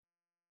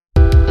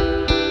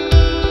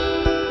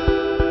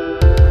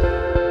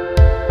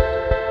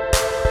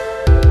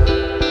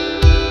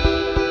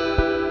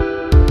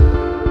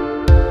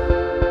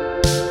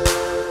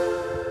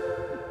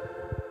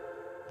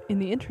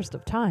the interest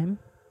of time,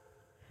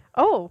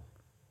 Oh,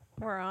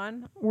 we're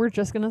on. we're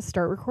just going to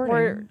start recording.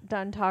 We're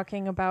done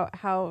talking about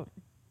how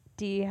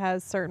Dee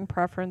has certain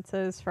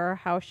preferences for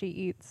how she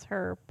eats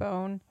her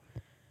bone.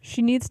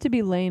 She needs to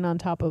be laying on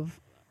top of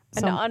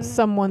An someone's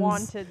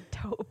unwanted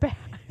tote bag.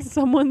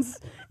 someone's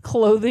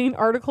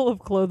article of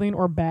clothing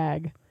or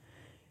bag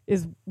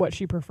is what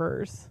she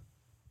prefers.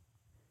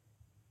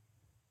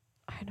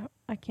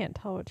 I can't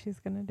tell what she's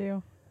gonna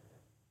do.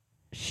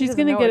 She's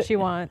going to what she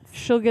wants.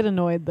 She'll get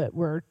annoyed that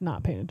we're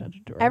not paying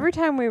attention to her. Every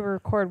time we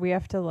record, we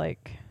have to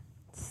like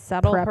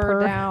settle Prep her.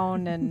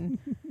 down and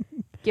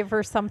give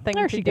her something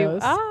There to she do.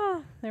 goes.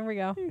 There we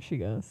go. Here she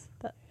goes.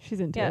 That- She's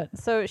into Yeah. it.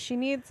 So she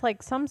needs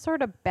like some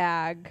sort of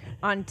bag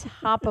on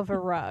top of a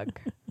rug.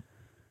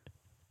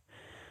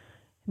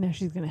 Now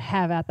she's going to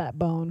have at that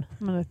bone.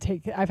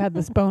 I've had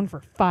this bone for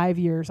 5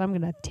 years. I'm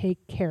going to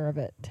take care of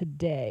it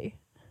today.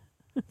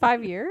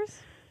 5 years?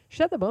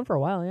 She had the bone for a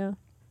while, yeah.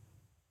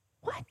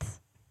 What?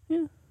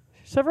 Yeah.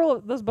 Several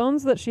of those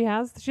bones that she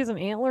has an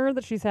antler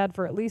that she's had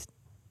for at least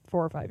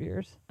 4 or 5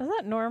 years. Is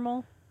that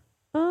normal?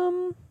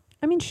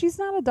 I mean, she's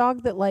not a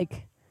dog that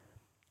like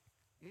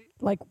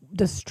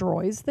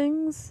destroys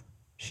things.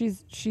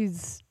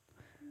 She's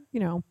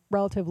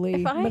relatively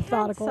If I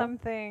methodical. had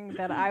something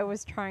that I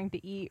was trying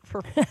to eat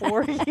for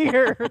 4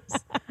 years,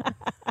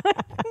 I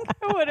think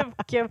I would have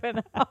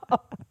given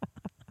up.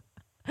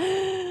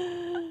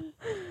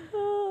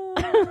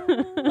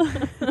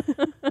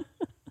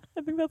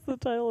 I think that's the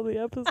title of the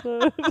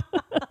episode.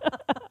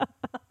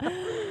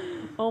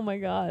 Oh my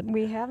God.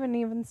 We haven't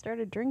even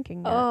started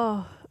drinking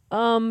yet.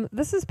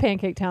 This is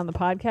Pancake Town, the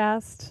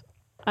podcast.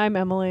 I'm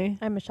Emily.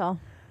 I'm Michelle.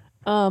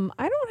 I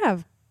don't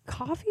have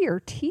coffee or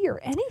tea or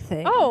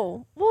anything.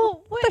 Oh,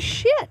 well, what the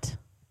shit?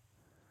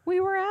 We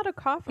were at a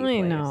coffee I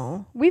place.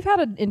 know. We've had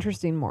an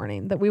interesting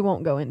morning that we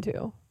won't go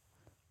into.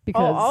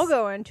 Because I'll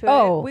go into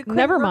Oh, it. We couldn't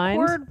never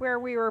mind. record where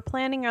we were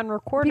planning on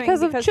recording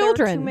Because of there were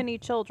children. too many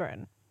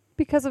children.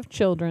 Because of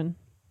children.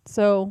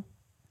 So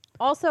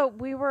Also,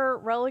 we were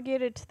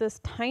relegated to this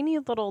tiny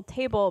little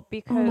table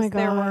because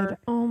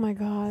oh my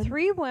God.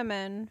 3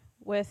 women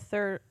with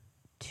their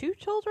 2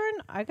 children.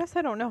 I guess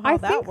I don't know how I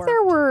that think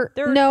worked.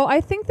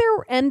 I think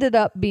there ended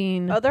up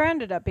being there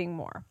ended up being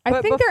more.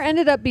 I think there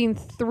ended up being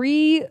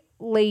 3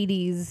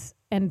 ladies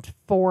and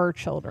 4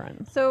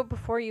 children. So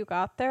before you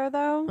got there,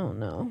 though, Oh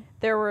no.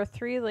 there were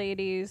 3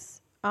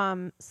 ladies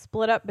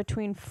split up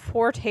between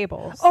 4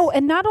 tables. Oh,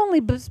 and not only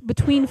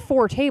between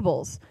 4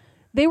 tables,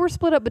 they were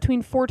split up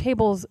between 4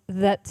 tables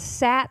that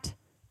sat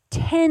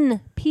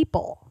 10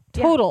 people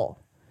total.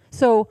 Yeah.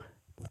 So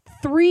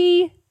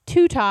 3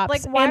 2-tops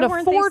like why and a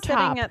weren't 4-top. they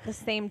sitting at the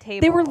same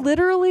table? They were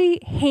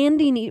literally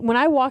handing. When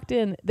I walked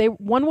in,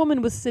 one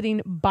woman was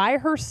sitting by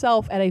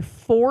herself at a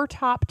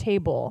 4-top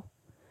table.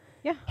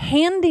 Yeah.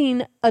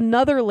 Handing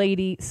another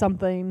lady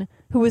something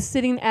who was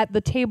sitting at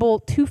the table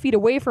 2 feet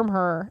away from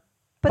her.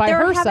 But by they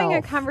were herself. having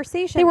a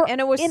conversation, and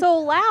it was so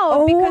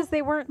loud because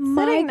they weren't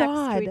sitting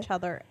next to each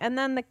other. And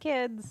then the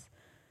kids,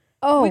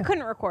 we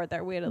couldn't record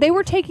there. We had to They leave.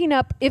 were taking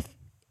up.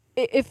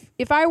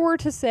 If I were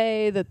to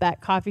say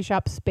that coffee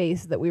shop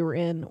space that we were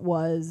in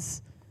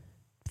was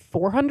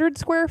 400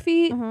 square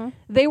feet,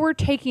 they were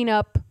taking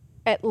up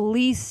at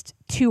least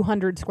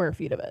 200 square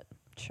feet of it.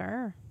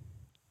 Sure.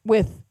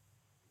 With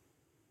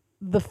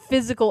the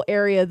physical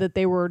area that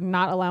they were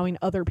not allowing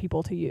other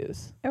people to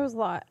use. It was a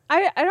lot.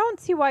 I don't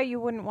see why you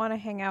wouldn't want to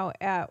hang out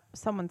at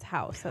someone's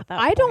house at that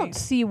point. I don't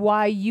see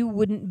why you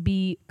wouldn't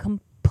be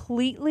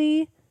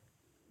completely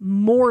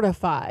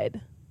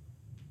mortified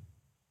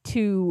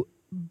to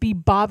be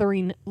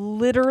bothering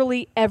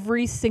literally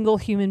every single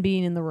human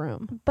being in the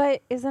room.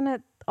 But isn't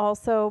it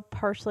also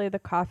partially the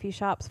coffee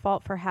shop's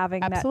fault for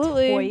having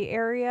Absolutely. that toy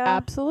area?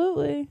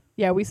 Absolutely.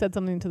 Yeah, we said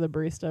something to the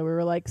barista. We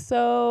were like,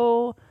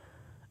 so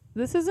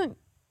this isn't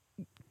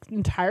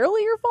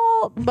entirely your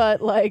fault,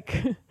 but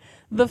like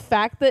the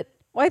fact that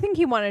Well, I think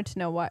he wanted to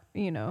know what,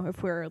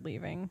 if we were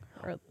leaving.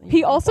 Or,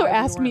 he also why we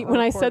asked me weren't when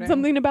I said recording.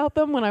 something about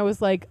them, when I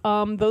was like,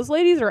 those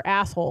ladies are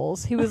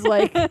assholes. He was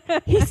like,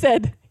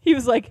 he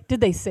was like,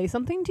 did they say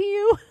something to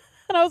you?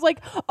 And I was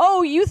like,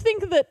 oh, you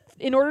think that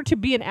in order to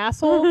be an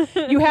asshole,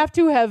 you have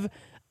to have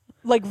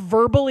like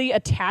verbally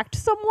attacked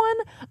someone?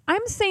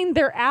 I'm saying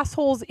they're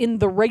assholes in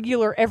the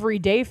regular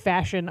everyday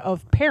fashion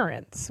of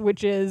parents,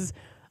 which is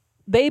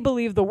they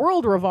believe the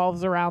world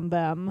revolves around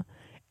them,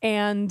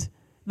 and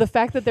the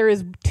fact that there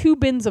is 2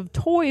 bins of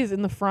toys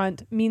in the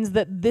front means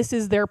that this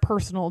is their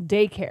personal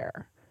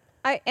daycare.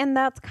 And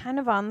that's kind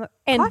of on the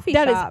And coffee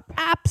that shop. is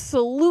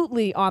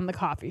absolutely on the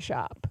coffee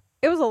shop.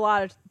 It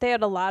was they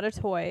had a lot of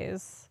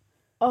toys.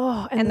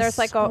 Oh, And there's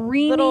like a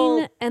screening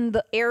little and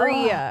the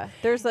area.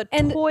 There's a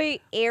toy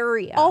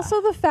area.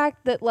 Also the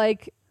fact that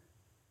like,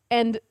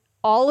 and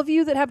all of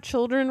you that have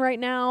children right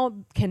now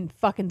can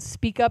fucking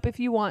speak up if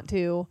you want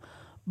to,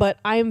 but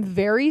I'm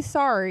very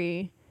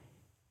sorry.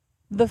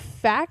 The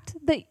fact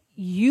that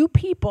you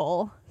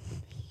people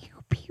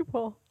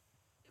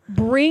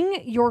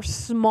bring your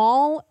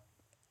small,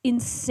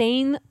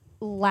 insane,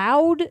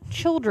 loud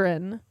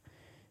children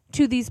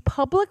to these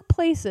public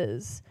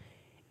places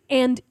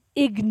and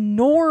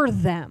ignore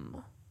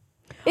them.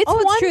 It's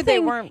true. Thing, they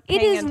weren't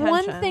paying it is attention.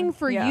 One thing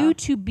for you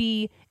to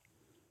be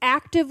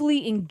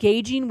actively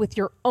engaging with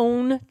your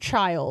own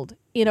child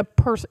in a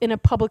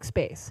public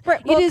space.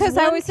 Right. Well, it is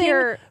I one was thing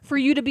here for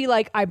you to be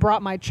like, I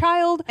brought my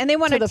child and they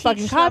want to the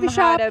fucking coffee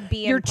shop. How to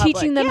be You're in public.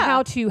 teaching them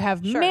how to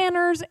have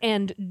manners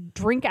and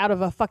drink out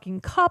of a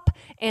fucking cup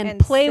and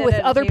play with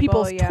other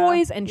people's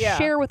toys and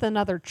share with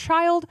another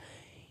child.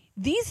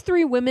 These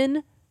three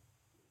women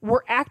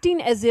were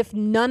acting as if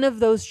none of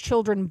those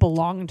children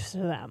belonged to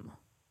them.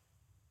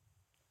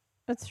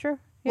 That's true.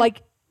 Yeah.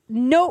 Like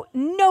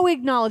no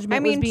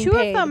acknowledgement was being paid. Two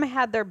of them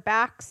had their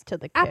backs to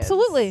the kids.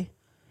 Absolutely.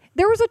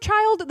 There was a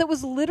child that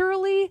was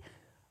literally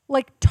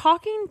like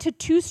talking to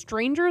two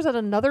strangers at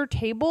another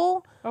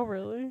table. Oh,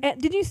 really? And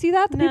did you see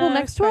that? The people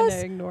next to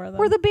us?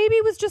 Where the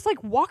baby was just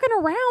like walking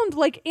around.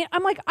 Like,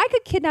 I'm like, I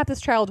could kidnap this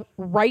child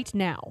right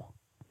now.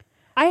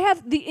 I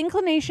have the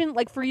inclination,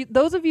 like for you,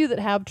 those of you that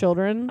have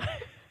children,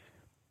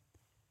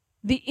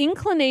 the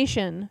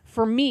inclination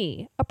for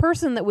me, a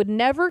person that would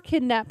never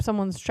kidnap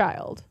someone's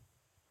child,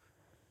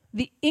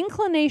 the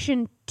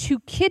inclination to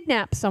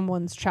kidnap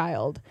someone's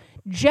child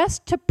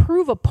just to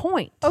prove a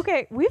point.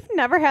 Okay, we've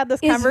never had this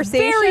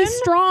conversation. Very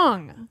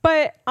strong.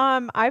 But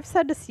I've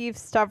said to Steve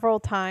several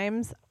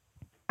times,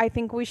 I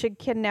think we should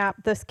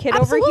kidnap this kid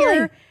Absolutely. over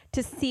here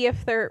to see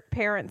if their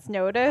parents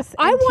notice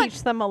and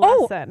teach them a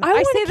lesson.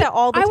 I say that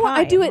all the time.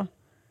 I do it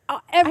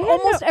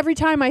almost every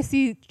time I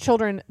see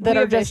children that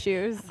are just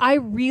issues. I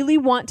really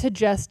want to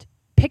just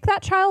pick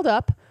that child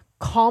up,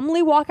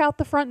 calmly walk out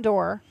the front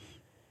door,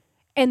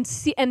 and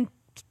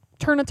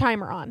turn a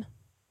timer on.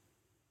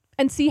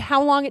 And see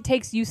how long it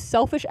takes you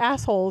selfish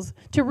assholes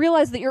to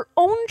realize that your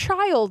own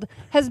child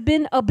has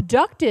been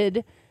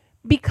abducted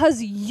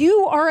because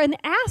you are an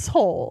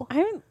asshole.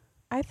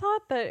 I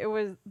thought that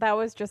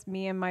was just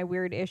me and my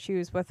weird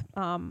issues with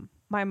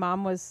my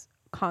mom was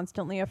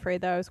constantly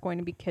afraid that I was going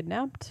to be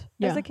kidnapped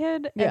as a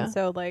kid. Yeah. And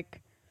so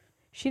like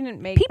she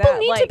didn't make people that,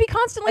 need like, to be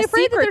constantly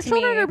afraid that their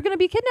children are going to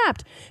be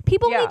kidnapped.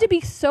 People need to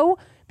be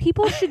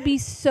people should be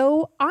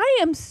I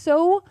am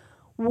so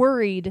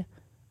worried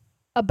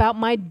about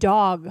my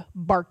dog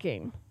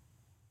barking.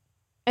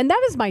 And that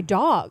is my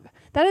dog.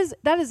 That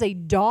is a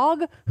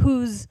dog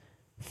whose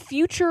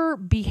future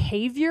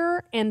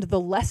behavior and the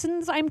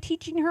lessons I'm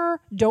teaching her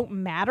don't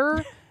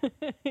matter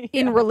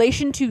in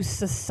relation to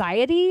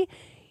society.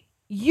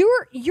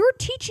 You're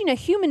teaching a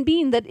human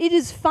being that it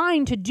is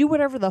fine to do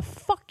whatever the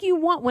fuck you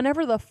want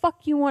whenever the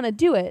fuck you want to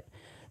do it.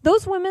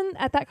 Those women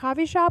at that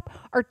coffee shop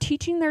are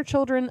teaching their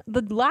children,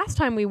 the last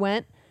time we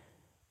went,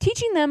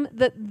 teaching them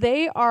that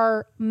they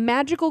are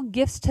magical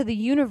gifts to the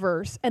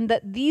universe and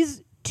that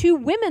these two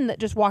women that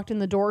just walked in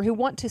the door who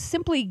want to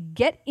simply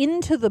get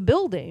into the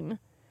building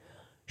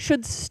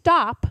should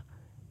stop,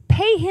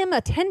 pay him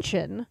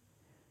attention,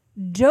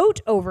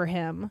 dote over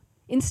him,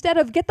 instead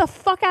of get the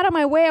fuck out of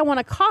my way, I want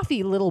a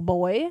coffee, little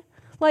boy.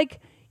 Like,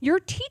 you're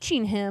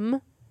teaching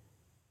him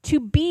to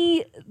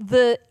be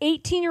the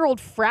 18-year-old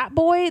frat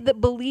boy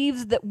that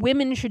believes that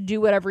women should do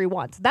whatever he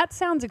wants. That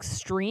sounds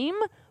extreme,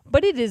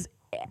 but it is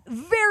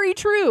very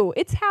true.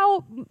 It's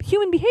how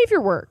human behavior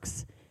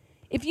works.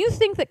 If you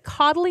think that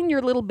coddling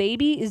your little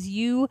baby is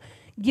you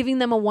giving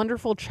them a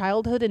wonderful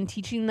childhood and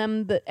teaching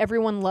them that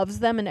everyone loves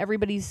them and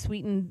everybody's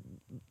sweet and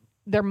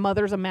their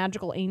mother's a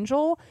magical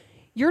angel,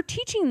 you're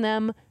teaching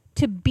them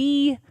to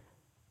be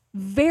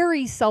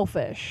very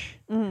selfish.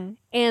 Mm-hmm.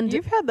 And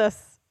you've had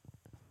this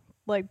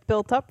like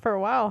built up for a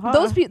while, huh?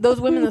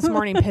 Those women this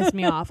morning pissed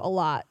me off a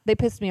lot. They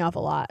pissed me off a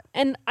lot.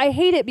 And I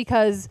hate it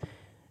because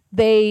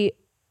they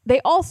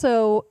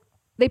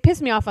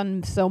piss me off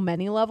on so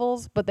many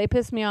levels, but they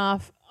piss me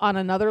off on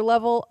another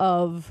level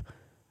of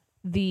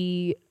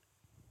the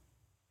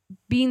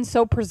being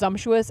so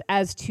presumptuous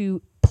as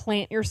to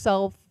plant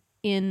yourself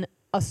in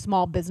a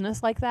small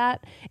business like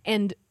that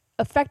and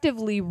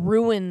effectively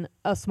ruin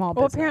a small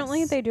business. Well,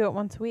 apparently they do it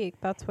once a week.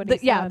 That's what he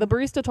said. Yeah, the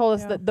barista told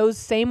us that those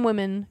same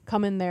women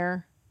come in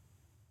there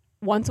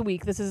once a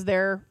week. This is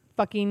their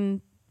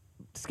fucking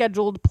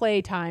scheduled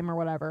play time or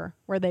whatever,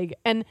 where they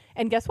and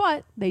guess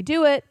what? They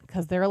do it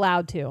because they're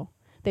allowed to.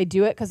 They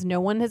do it because no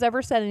one has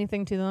ever said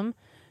anything to them.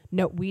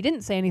 No, we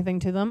didn't say anything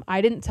to them.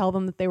 I didn't tell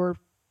them that they were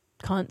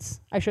cunts.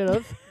 I should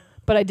have,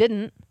 but I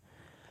didn't.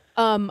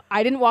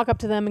 I didn't walk up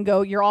to them and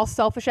go, "You're all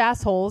selfish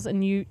assholes,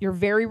 and you're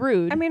very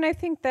rude." I mean, I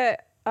think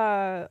that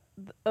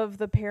of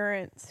the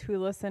parents who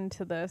listen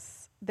to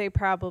this, they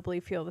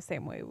probably feel the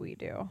same way we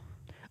do.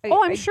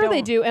 I'm sure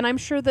they do. And I'm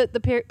sure that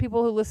the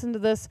people who listen to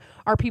this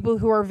are people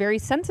who are very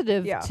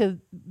sensitive to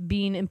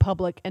being in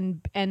public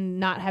and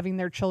not having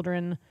their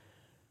children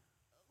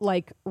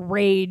like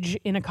rage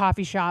in a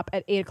coffee shop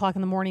at 8:00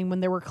 in the morning when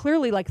there were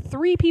clearly like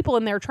 3 people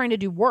in there trying to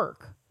do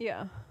work.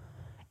 Yeah.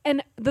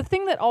 And the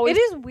thing that always... It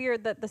is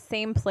weird that the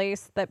same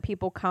place that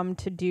people come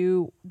to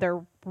do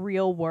their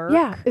real work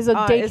is a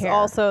daycare. Is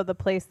also the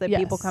place that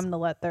people come to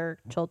let their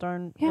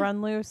children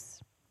run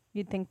loose.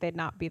 You'd think they'd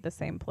not be the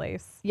same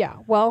place. Yeah.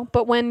 Well,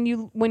 but when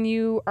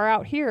you are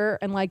out here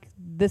and like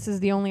this is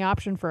the only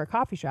option for a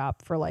coffee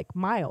shop for like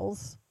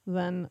miles,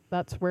 then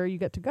that's where you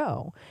get to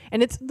go.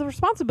 And it's the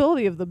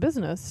responsibility of the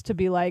business to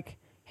be like,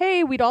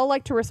 hey, we'd all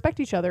like to respect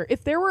each other.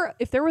 If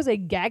there was a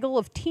gaggle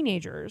of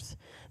teenagers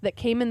that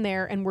came in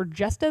there and were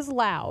just as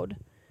loud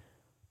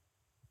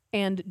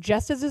and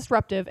just as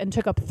disruptive and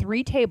took up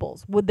 3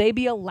 tables, would they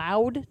be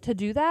allowed to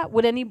do that?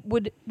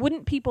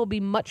 Wouldn't people be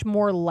much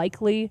more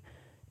likely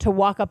to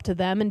walk up to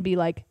them and be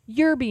like,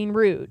 you're being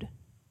rude.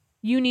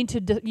 You need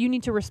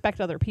to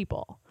respect other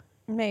people.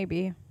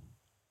 Maybe.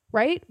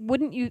 Right?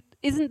 Wouldn't you?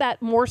 Isn't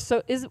that more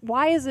so?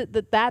 Why is it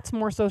that that's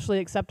more socially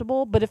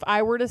acceptable? But if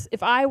I were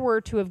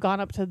to have gone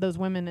up to those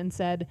women and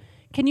said,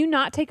 "Can you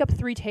not take up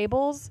 3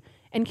 tables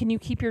and can you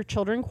keep your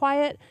children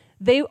quiet?"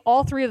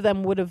 All 3 of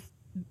them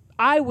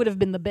I would have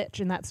been the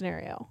bitch in that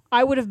scenario.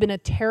 I would have been a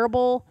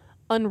terrible,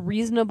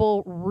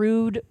 unreasonable,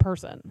 rude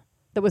person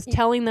that was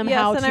telling them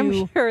how to. Yes, and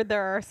I'm sure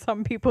there are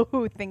some people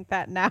who think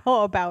that now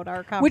about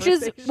our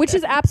conversation. Which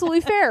is absolutely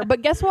fair.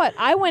 But guess what?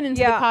 I went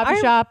into the coffee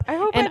shop. I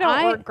hope and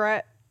I don't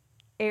regret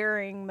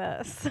airing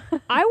this.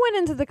 I went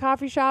into the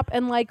coffee shop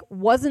and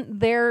wasn't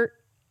there.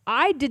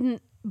 I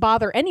didn't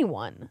bother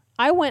anyone.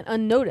 I went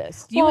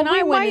unnoticed. You and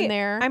I went in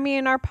there. I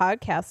mean, our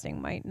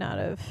podcasting might not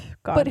have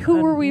gone. But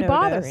who were we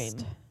unnoticed.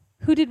 bothering?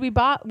 Who did we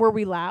Were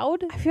we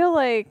loud? I feel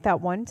like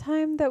that one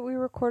time that we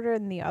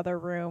recorded in the other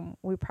room,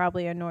 we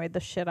probably annoyed the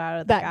shit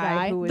out of the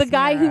guy who was the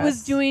guy who near was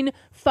us. doing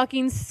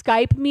fucking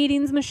Skype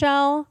meetings,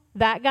 Michelle.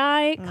 That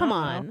guy? Come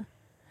on.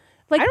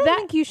 I don't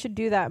think you should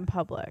do that in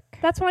public.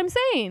 That's what I'm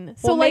saying.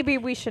 So maybe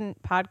we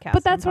shouldn't podcast.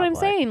 But that's what I'm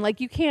saying.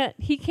 You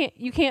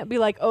can't be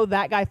like, oh,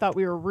 that guy thought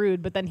we were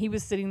rude, but then he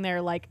was sitting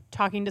there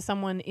talking to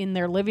someone in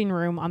their living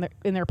room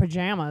in their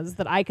pajamas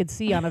that I could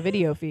see on a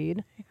video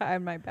feed. I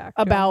had my back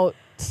about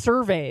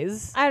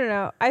surveys. I don't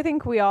know. I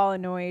think we all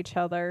annoy each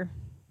other.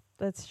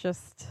 That's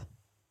just,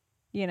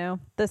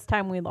 this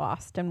time we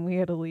lost and we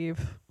had to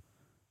leave.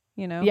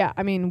 Yeah,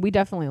 I mean, we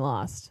definitely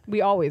lost. We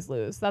always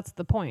lose. That's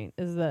the point,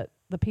 is that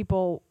the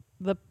people,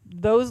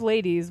 those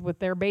ladies with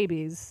their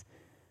babies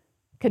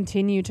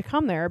continue to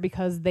come there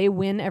because they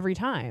win every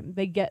time.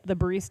 They get the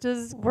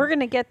baristas. We're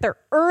going to get there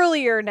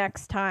earlier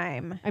next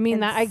time. I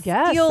mean, I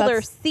guess. Steal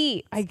their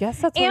seats. I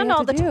guess that's what and we have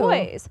all to the do.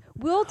 toys.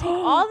 We'll take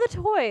all the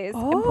toys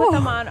and put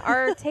them on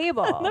our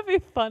table. That'd be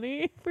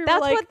funny. If we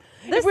That's were what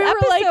this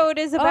episode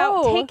is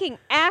about, taking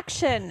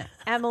action,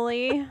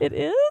 Emily. It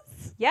is?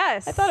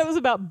 Yes. I thought it was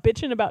about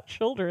bitching about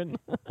children.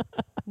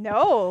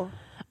 No.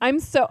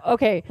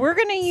 Okay. We're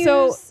going to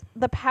use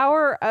the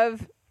power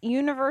of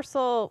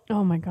universal.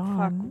 Oh my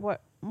God. Fuck,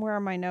 where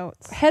are my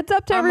notes? Heads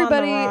up to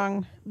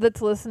everybody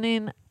that's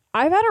listening.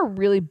 I've had a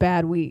really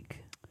bad week.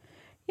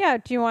 Yeah.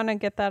 Do you want to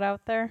get that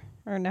out there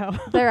or no?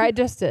 There, I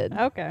just did.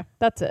 Okay.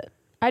 That's it.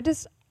 I'm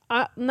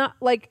going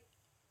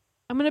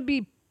to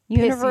be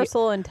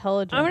universal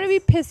intelligence. I'm going to be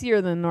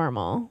pissier than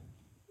normal.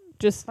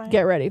 Just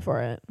get ready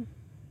for it.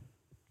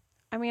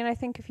 I mean, I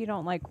think if you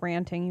don't like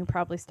ranting, you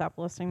probably stopped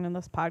listening to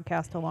this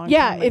podcast a long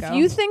time ago. Yeah, if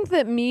you think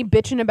that me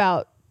bitching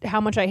about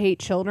how much I hate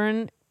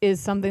children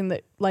is something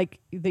that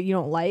that you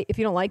don't like, if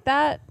you don't like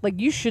that,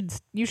 you should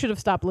have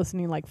stopped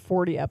listening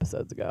 40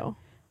 episodes ago.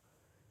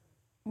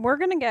 We're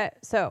going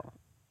to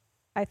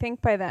I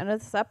think by the end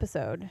of this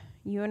episode,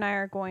 you and I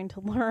are going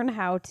to learn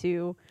how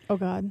to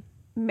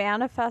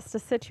manifest a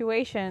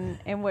situation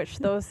in which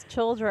those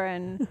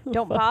children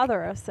don't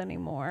bother us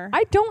anymore.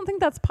 I don't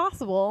think that's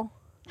possible.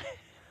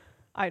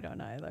 I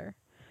don't either.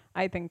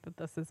 I think that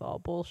this is all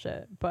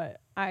bullshit, but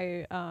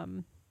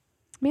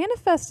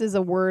manifest is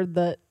a word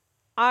that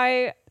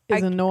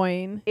is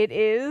annoying. It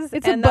is.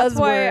 It's and a buzzword. That's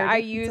why I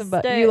used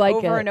it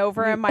over and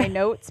over in my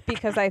notes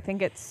because I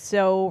think it's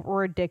so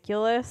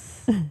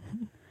ridiculous.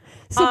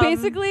 So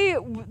basically,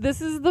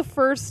 this is the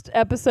first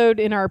episode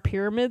in our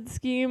pyramid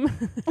scheme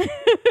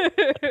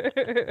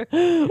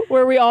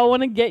where we all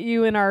want to get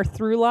you in our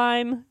through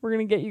line. We're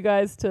going to get you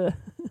guys to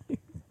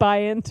buy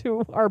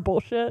into our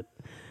bullshit.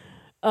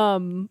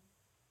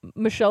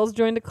 Michelle's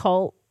joined a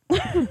cult.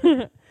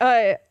 A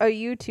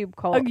YouTube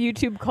cult. A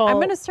YouTube cult. I'm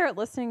going to start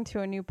listening to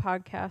a new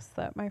podcast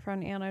that my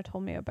friend Anna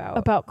told me about.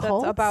 About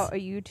cults? That's about a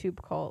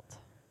YouTube cult.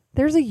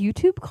 There's a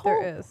YouTube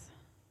cult? There is.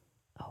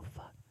 Oh,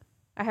 fuck.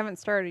 I haven't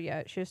started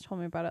yet. She just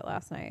told me about it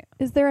last night.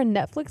 Is there a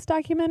Netflix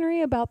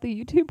documentary about the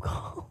YouTube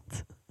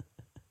cult?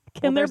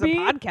 There's a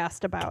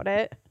podcast about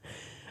it.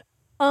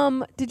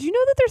 Did you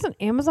know that there's an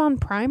Amazon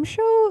Prime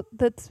show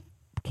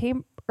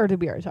or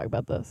did we already talk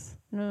about this?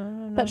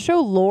 No. That show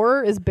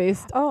Lore is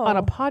based on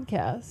a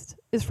podcast.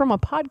 Is from a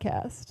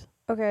podcast.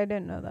 Okay, I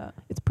didn't know that.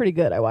 It's pretty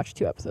good. I watched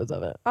 2 episodes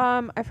of it.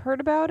 I've heard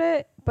about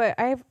it, but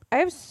I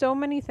have so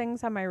many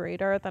things on my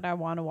radar that I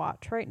want to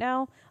watch right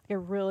now. I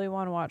really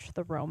want to watch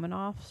the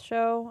Romanoffs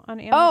show on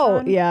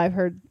Amazon. Oh, yeah, I've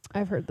heard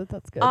that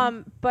that's good.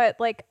 But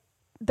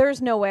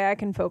there's no way I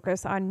can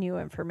focus on new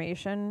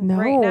information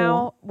right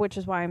now, which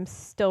is why I'm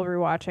still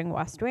rewatching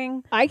West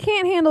Wing. I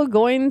can't handle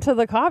going to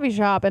the coffee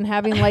shop and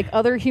having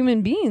other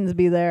human beings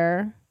be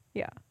there.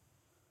 Yeah.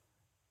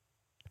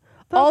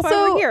 That's why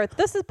we're here.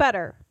 This is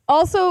better.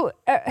 Also,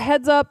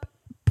 heads up,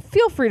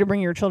 feel free to bring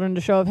your children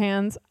to show of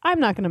hands. I'm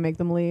not going to make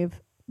them leave.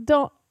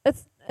 Don't.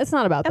 It's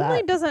not about Emily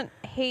that. doesn't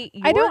hate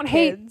your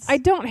kids. I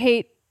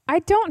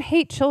don't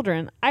hate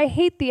children. I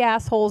hate the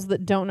assholes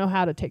that don't know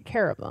how to take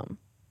care of them.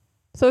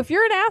 So if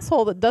you're an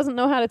asshole that doesn't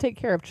know how to take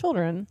care of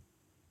children,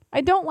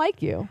 I don't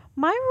like you.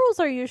 My rules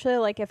are usually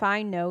like, if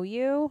I know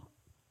you,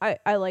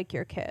 I like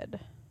your kid.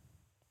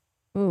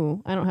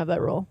 Ooh, I don't have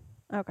that rule.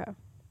 Okay.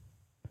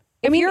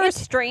 If you're a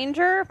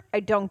stranger,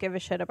 I don't give a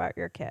shit about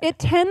your kid. It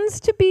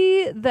tends to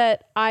be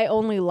that I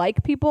only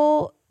like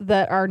people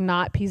that are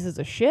not pieces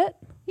of shit.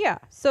 Yeah.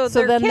 So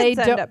their then kids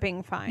they end up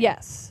being fine.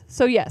 Yes.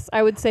 So yes,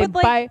 I would say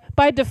by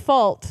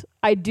default,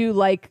 I do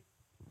like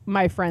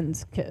my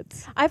friends'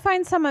 kids. I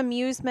find some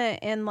amusement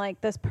in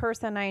like this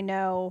person I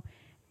know,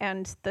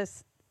 and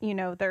this,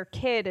 their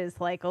kid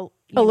is like a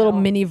little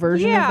mini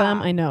version of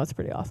them. I know, it's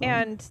pretty awesome.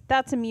 And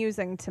that's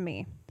amusing to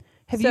me.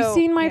 Have you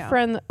seen my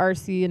friend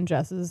RC and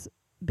Jess's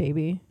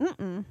baby?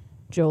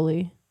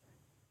 Jolie?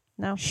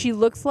 No. She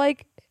looks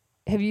like,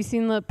 have you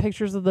seen the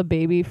pictures of the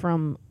baby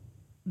from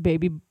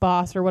Baby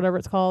Boss or whatever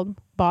it's called?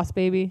 Boss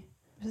Baby?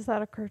 Is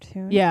that a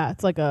cartoon? Yeah,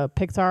 it's like a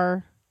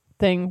Pixar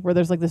thing where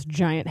there's like this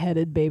giant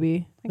headed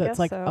baby that's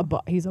like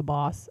he's a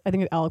boss. I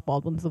think Alec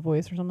Baldwin's the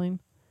voice or something.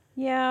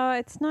 Yeah,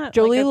 it's not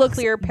Jolie like a looks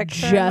clear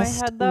picture just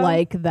in my head, though.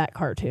 like that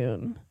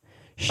cartoon.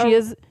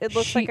 It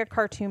looks like a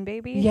cartoon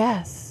baby.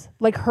 Yes,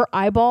 like her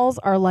eyeballs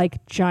are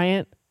like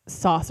giant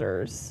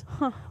saucers.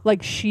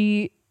 Like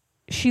she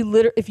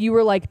literally, if you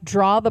were like,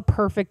 draw the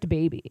perfect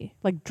baby,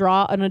 like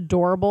draw an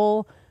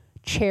adorable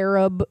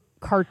cherub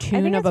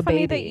cartoon of a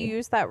baby. I think it's funny that you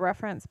use that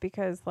reference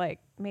because like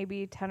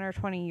maybe 10 or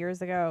 20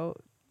 years ago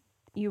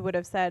you would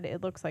have said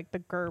it looks like the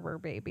Gerber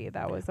baby.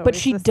 That was always But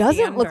she doesn't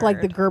standard. look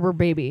like the Gerber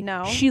baby.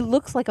 No. She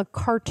looks like a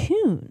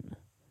cartoon.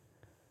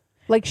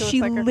 Like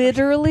she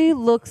literally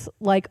looks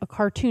like a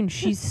cartoon.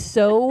 She's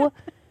so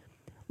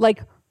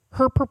like,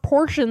 her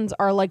proportions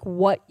are like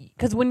what,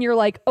 because when you're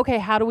like, okay,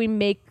 how do we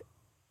make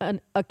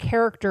a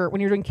character, when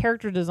you're doing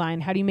character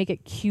design, how do you make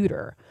it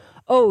cuter?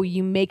 Oh,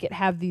 you make it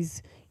have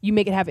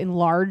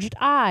enlarged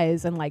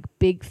eyes and like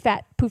big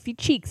fat poofy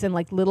cheeks and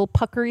like little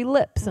puckery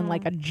lips and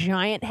like a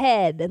giant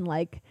head and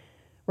like,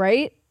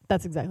 right?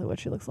 That's exactly what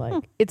she looks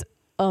like. It's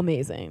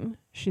amazing.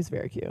 She's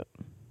very cute.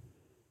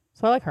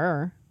 So I like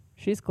her.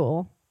 She's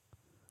cool.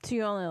 So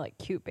you only like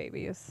cute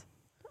babies.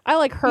 I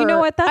like her. You know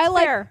what? That's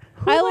fair.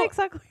 Who likes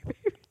ugly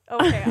babies?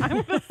 Okay,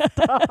 I'm gonna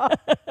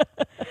stop.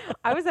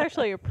 I was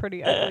actually a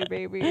pretty ugly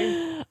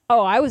baby.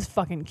 Oh, I was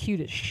fucking cute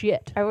as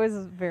shit. I was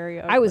very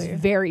ugly. I was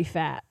very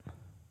fat.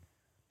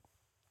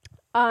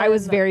 I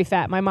was very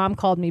fat. My mom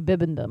called me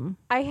Bibendum.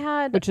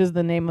 Which is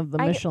the name of the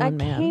Michelin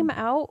Man. I came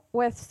out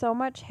with so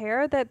much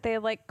hair that they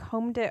like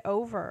combed it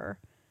over.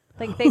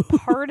 Like they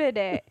parted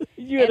it.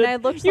 I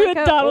looked like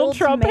a Donald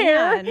Trump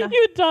hair. You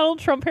had Donald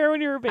Trump hair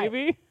when you were a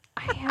baby.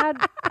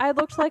 I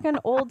looked like an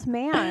old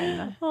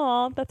man.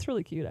 Oh, that's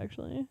really cute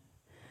actually.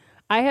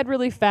 I was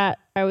really fat.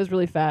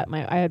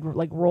 I had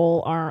like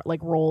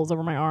rolls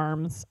over my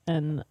arms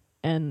and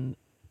I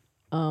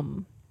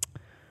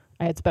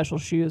had special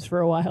shoes for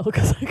a while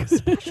because I could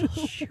special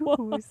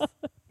shoes.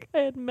 I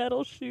had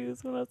metal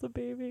shoes when I was a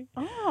baby.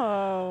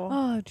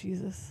 Oh,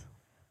 Jesus.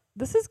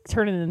 This is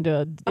turning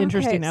into an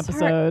interesting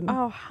episode.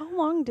 Oh, how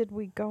long did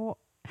we go?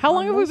 How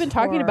long have we been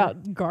talking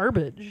about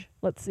garbage?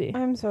 Let's see.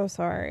 I'm so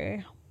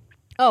sorry.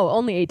 Oh,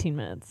 only 18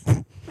 minutes.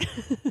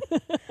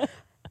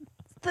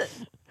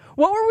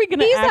 What were we going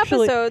to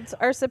actually... These episodes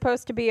are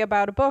supposed to be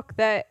about a book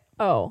that...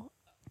 Oh,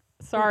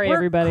 sorry,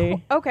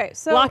 everybody. Okay,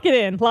 so... Lock it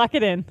in.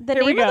 The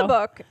name of the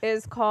book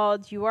is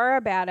called You Are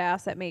a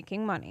Badass at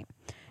Making Money.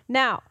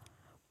 Now,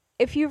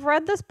 if you've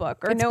read this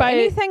book or know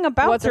anything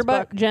about this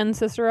book... Jen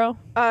Cicero?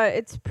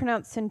 It's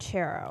pronounced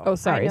Sincero. Oh,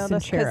 sorry,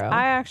 Sincero.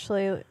 I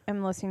actually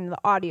am listening to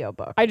the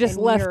audiobook. I just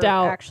left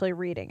out... actually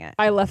reading it.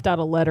 I left out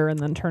a letter and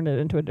then turned it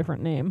into a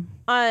different name.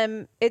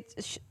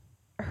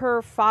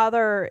 Her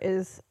father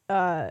is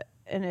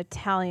an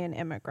Italian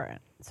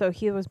immigrant. So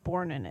he was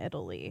born in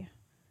Italy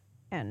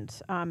and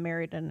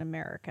married an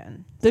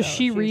American. Does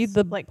she read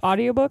the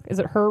audiobook? Is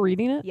it her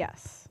reading it?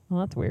 Yes. Well,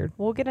 that's weird.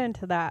 We'll get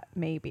into that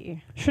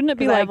maybe. Shouldn't it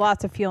be I have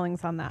lots of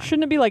feelings on that.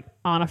 Shouldn't it be like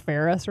Anna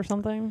Faris or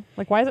something?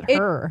 Like, why is it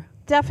her?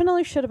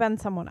 Definitely should have been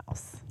someone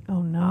else.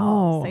 Oh, no.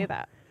 I'll say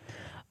that.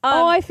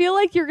 I feel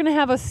like you're going to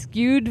have a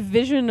skewed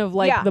vision of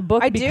like the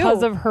book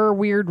because of her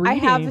weird reading.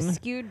 I have a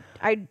skewed,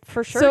 I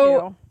for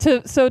sure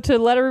do. So to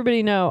let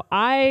everybody know,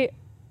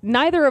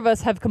 neither of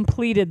us have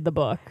completed the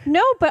book.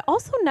 No, but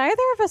also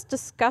neither of us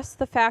discussed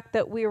the fact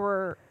that we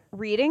were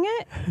reading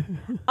it,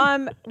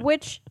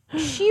 which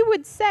she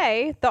would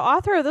say, the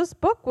author of this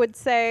book would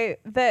say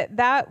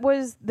that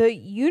was the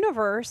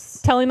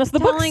universe telling us the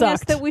book sucked. Telling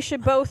us that we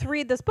should both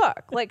read this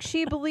book. Like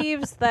she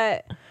believes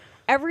that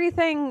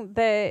everything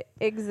that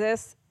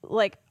exists,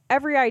 like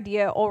every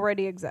idea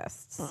already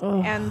exists.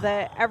 Ugh. And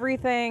that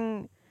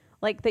everything,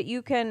 like that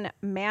you can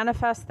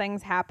manifest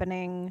things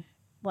happening.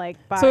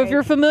 Like by so if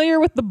you're familiar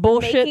with the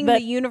bullshit making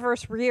the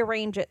universe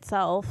rearrange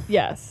itself.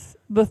 Yes.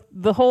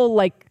 The whole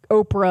like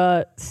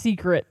Oprah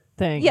secret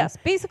thing. Yes.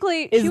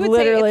 Basically she would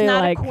say it's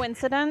not a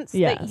coincidence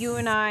that you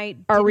and I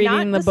are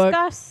reading the book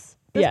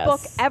this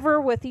book ever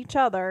with each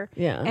other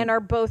and are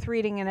both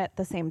reading it at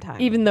the same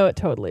time. Even though it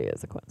totally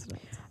is a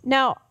coincidence.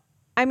 Now,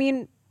 I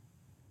mean,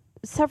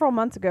 several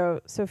months ago,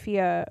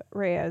 Sophia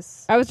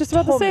Reyes. I was just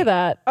about to say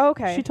that.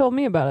 Okay. She told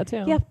me about it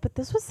too. Yeah, but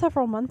this was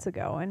several months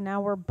ago, and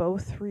now we're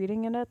both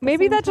reading it at the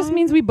Maybe same that time? just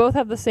means we both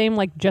have the same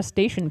like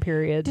gestation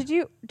period. Did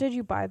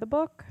you buy the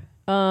book?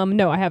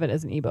 No, I have it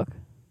as an ebook.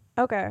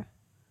 Okay.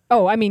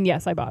 Oh, I mean,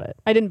 yes, I bought it.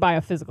 I didn't buy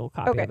a physical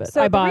copy of it.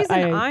 So the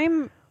reason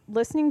I'm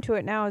listening to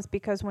it now is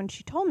because when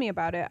she told me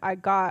about it, I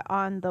got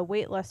on the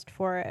wait list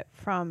for it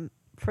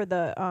for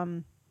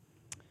the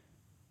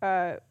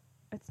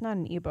it's not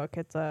an ebook,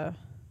 it's a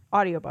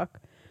audiobook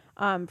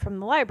from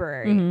the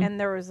library, and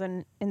there was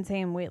an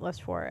insane wait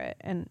list for it,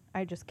 and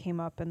I just came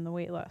up in the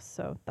wait list,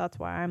 so that's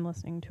why I'm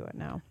listening to it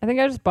now. I think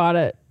I just bought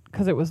it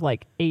because it was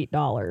like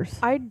 $8.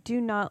 I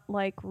do not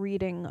like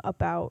reading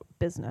about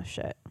business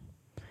shit.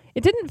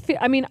 It didn't feel.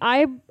 I mean,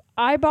 I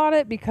bought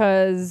it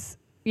because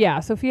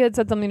Sophia had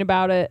said something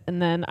about it,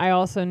 and then I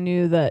also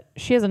knew that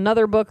she has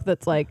another book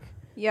that's like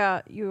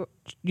you're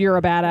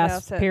a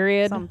badass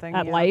period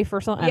at life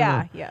or something.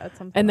 It's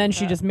something. And then like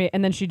she that. just made,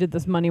 and then she did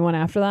this money one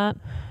after that,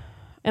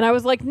 and I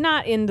was like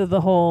not into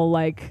the whole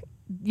like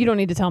you don't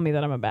need to tell me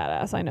that I'm a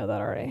badass. I know that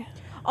already.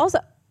 Also,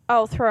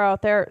 I'll throw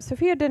out there,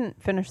 Sophia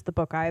didn't finish the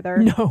book either.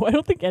 No, I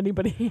don't think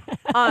anybody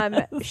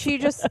has. She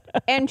just,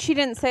 and she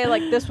didn't say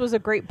like this was a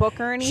great book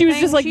or anything. She was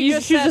just like, she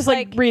was just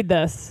like read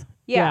this.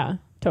 Yeah,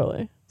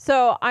 totally.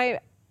 So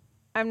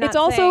I'm not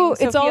saying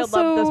Sophia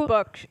loved this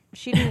book.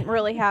 She didn't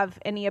really have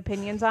any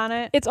opinions on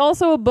it. It's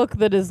also a book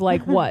that is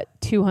like what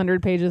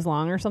 200 pages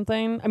long or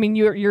something. I mean,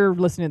 you're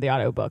listening to the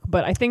audiobook,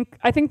 but I think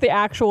the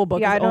actual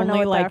book is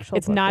only like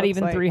it's not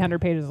even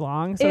 300 pages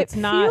long. So it's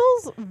not. It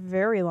feels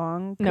very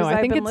long. No, I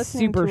think it's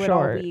super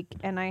short. All week,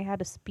 and I had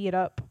to speed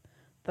up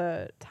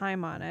the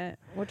time on it,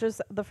 which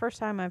is the first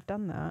time I've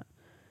done that.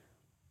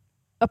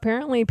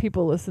 Apparently,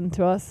 people listen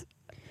to us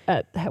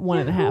at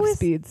 1.5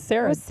 speeds.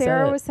 Sarah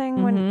was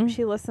saying when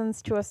she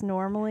listens to us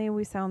normally,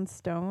 we sound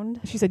stoned.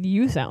 She said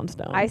you sound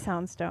stoned. I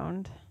sound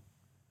stoned.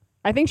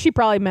 I think she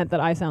probably meant that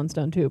I sound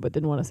stoned too, but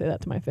didn't want to say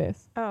that to my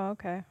face. Oh,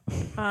 okay.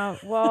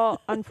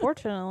 Well,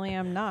 unfortunately,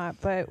 I'm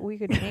not, but we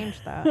could change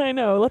that. I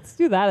know. Let's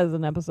do that as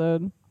an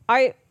episode.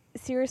 I've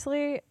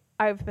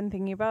been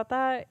thinking about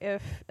that.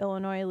 If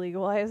Illinois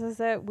legalizes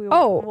it,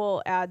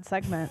 we'll add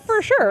segments.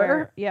 For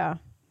sure.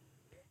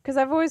 Because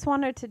I've always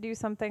wanted to do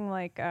something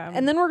like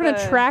and then we're going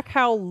to track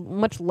how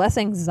much less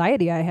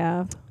anxiety I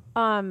have.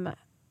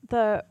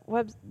 The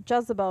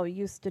Jezebel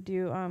used to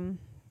do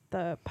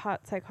the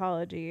pot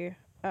psychology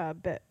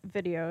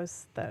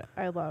videos that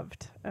I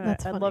loved.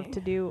 That's I'd funny. love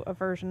to do a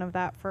version of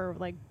that for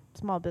like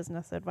small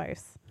business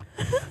advice.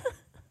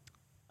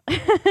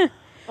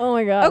 Oh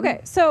my god.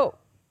 Okay, so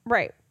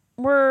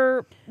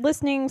we're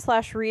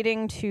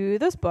listening/reading to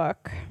this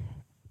book.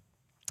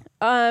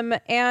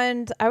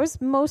 And I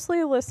was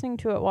mostly listening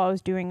to it while I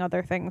was doing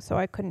other things, so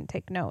I couldn't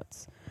take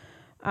notes.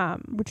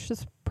 Which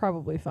is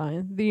probably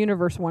fine. The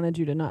universe wanted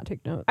you to not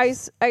take notes.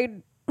 I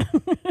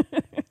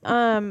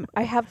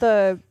have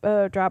the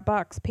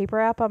Dropbox paper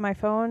app on my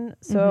phone,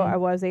 so I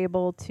was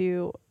able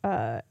to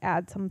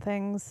add some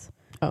things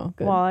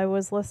while I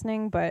was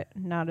listening, but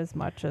not as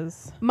much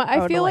as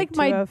I feel like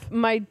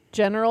my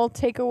general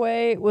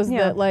takeaway was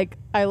that like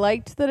I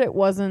liked that it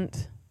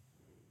wasn't.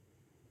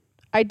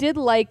 I did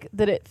like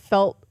that it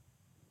felt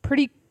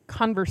pretty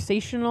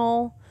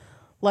conversational.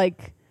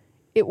 Like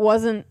it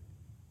wasn't.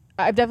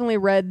 I've definitely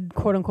read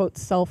quote unquote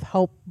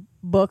self-help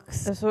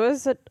books. This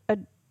was a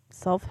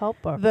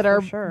self-help book that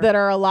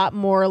are a lot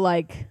more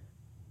like.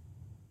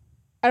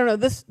 I don't know.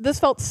 This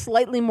felt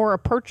slightly more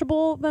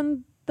approachable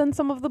than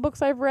some of the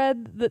books I've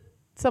read. That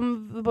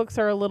some of the books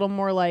are a little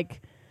more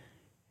like.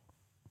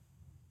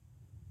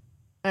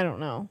 I don't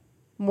know,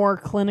 more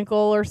clinical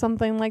or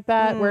something like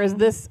that. Whereas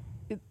this.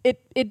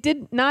 It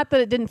did not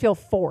that it didn't feel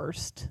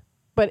forced,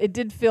 but it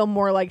did feel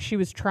more like she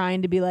was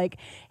trying to be like,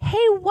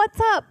 "Hey, what's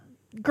up,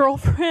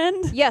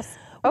 girlfriend?" Yes,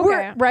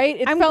 okay, right.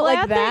 It felt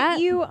like that.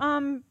 You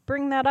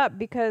bring that up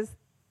because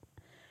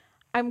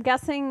I'm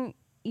guessing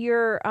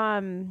you're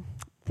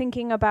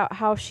thinking about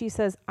how she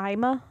says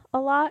 "I'ma" a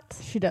lot.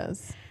 She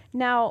does.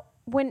 Now,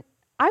 when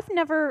I've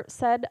never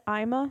said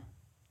 "I'ma"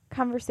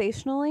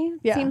 conversationally,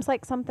 it seems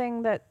like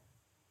something that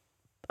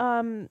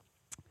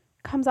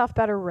comes off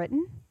better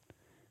written.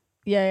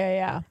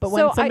 Yeah. But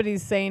when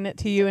somebody's saying it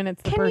to you and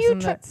it's the person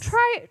that's...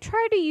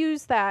 try to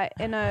use that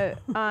in a...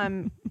 I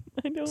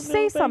don't know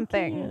say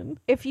something.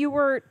 If you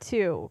were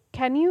to...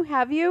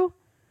 Have you?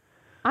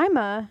 I'm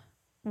a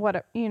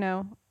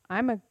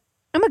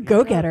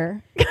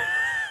go-getter.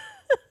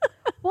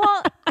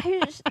 Well,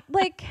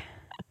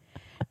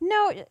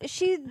 no,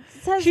 she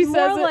says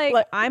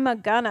like, I'm a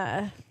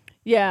gonna.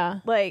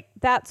 Yeah. Like,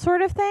 that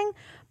sort of thing.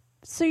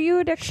 So you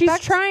would expect she's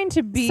trying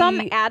to be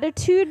some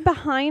attitude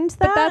behind that.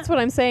 But that's what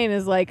I'm saying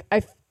is like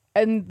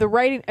and the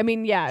writing. I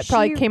mean, it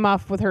probably came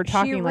off with her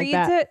talking like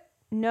that. She reads it.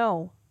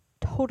 No,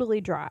 totally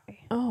dry.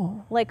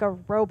 Oh, like a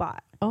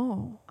robot.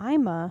 Oh,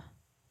 I'm a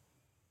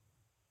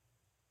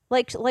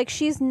like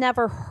she's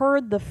never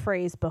heard the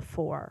phrase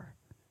before.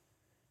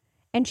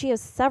 And she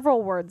has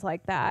several words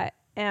like that.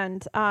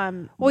 And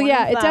well,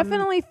 yeah, it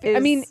definitely I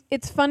mean,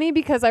 it's funny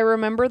because I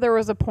remember there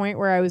was a point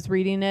where I was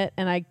reading it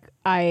and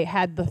I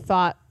had the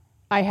thought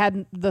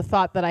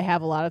that I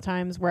have a lot of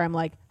times where I'm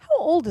like, how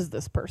old is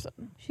this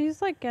person?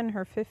 She's like in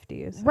her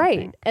 50s.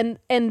 Right. And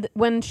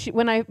when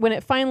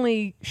it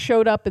finally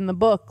showed up in the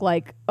book,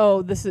 like,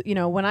 oh, this is,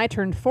 when I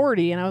turned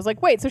 40, and I was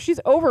like, wait, so she's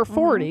over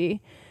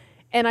 40.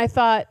 And I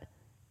thought,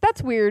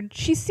 that's weird.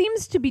 She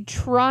seems to be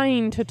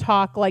trying to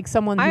talk like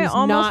someone who's not her age. I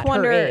almost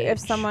wonder if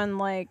someone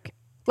like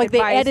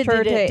they edited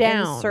her it to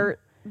down. Insert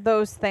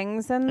those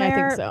things in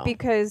there. I think so.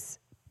 Because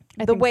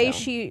the way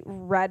she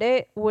read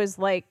it was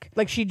like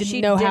she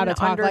didn't know how to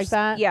talk like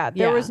that. Yeah,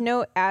 there was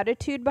no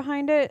attitude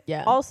behind it.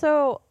 Yeah.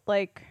 Also,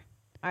 like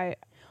I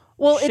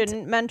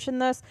shouldn't mention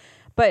this,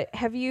 but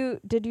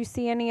did you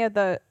see any of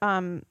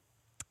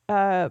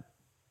the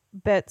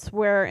bits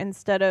where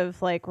instead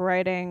of like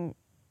writing,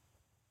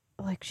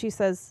 like she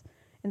says,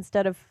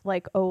 instead of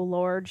like oh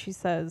Lord, she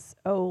says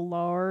oh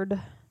Lord,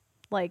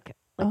 like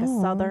a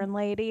Southern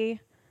lady.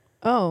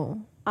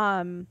 Oh.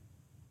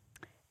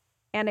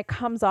 And it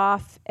comes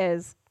off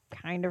as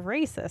kind of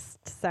racist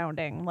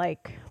sounding,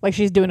 like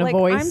she's doing a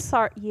voice. I'm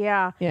sorry.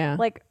 Yeah. Yeah.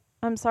 Like,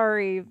 I'm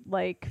sorry,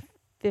 like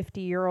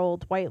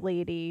 50-year-old white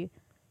lady.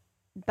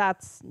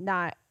 That's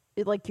not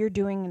like you're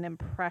doing an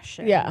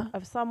impression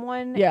of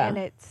someone. Yeah.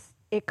 And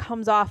it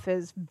comes off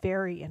as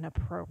very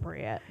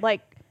inappropriate.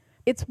 Like,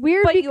 it's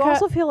weird, but you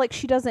also feel like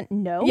she doesn't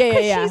know.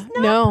 Yeah. She's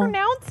not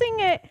pronouncing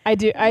it. I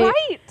do.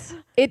 Right.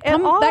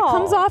 That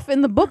comes off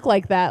in the book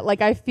like that.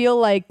 Like, I feel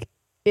like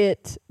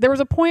there was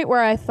a point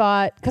where I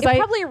thought, because I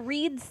probably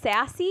reads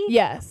sassy.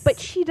 Yes. But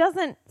she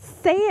doesn't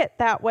say it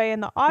that way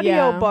in the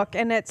audio book,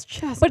 and it's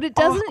just But it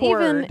doesn't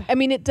awkward. even, I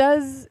mean, it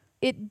does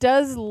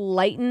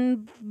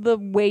lighten the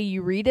way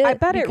you read it. I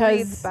bet it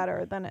reads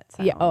better than it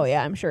sounds. Yeah. Oh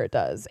yeah, I'm sure it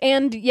does.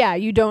 And yeah,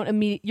 you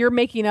don't you're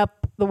making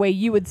up the way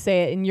you would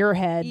say it in your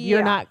head. Yeah.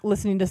 You're not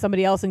listening to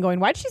somebody else and going,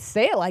 why'd she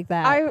say it like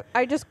that?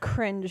 I just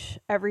cringe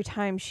every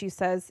time she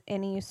says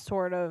any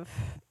sort of,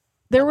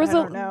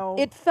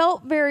 it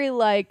felt very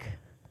like,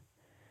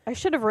 I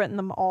should have written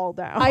them all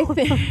down. I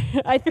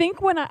think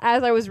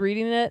as I was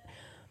reading it,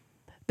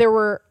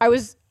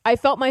 I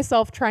felt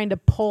myself trying to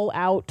pull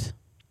out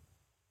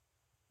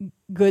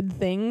good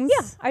things.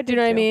 Yeah, I do. You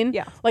know what I mean?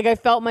 Yeah. Like I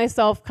felt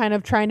myself kind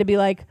of trying to be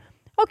like,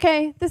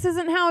 okay, this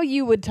isn't how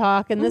you would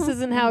talk, and this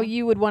isn't how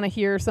you would want to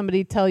hear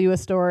somebody tell you a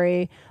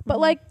story. But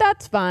like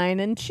that's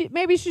fine, and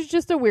maybe she's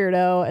just a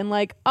weirdo, and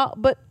like,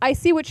 but I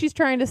see what she's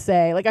trying to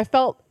say. Like I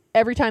felt.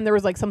 Every time there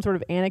was like some sort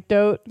of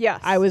anecdote,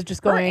 I was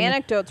just going. Her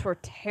anecdotes were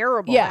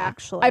terrible. Yeah,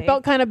 actually, I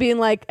felt kind of being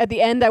like at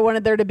the end. I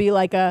wanted there to be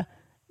like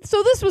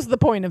so this was the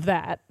point of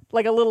that,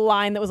 like a little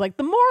line that was like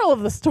the moral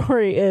of the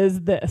story is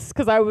this,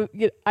 because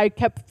I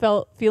kept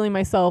feeling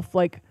myself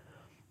like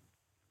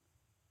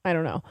I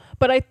don't know,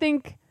 but I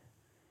think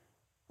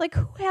like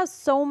who has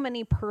so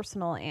many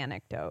personal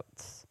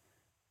anecdotes?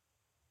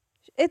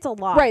 It's a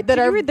lot, right? Did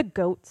you read the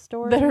goat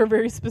story? That are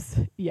very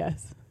specific.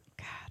 Yes.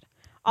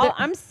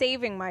 I'm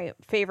saving my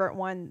favorite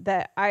one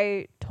that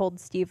I told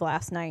Steve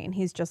last night, and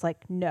he's just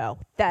like, no,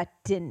 that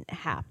didn't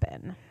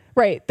happen.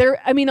 Right.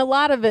 I mean, a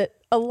lot of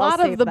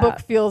the book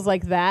feels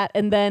like that.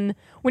 And then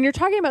when you're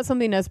talking about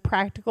something as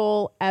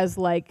practical as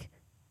like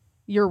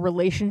your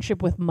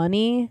relationship with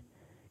money,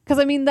 because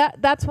I mean,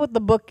 that's what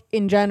the book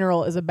in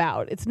general is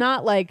about. It's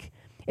not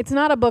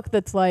a book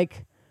that's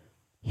like,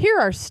 here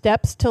are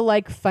steps to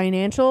like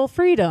financial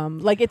freedom.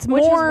 Like it's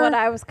Which more is what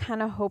I was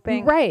kind of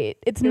hoping. Right.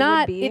 It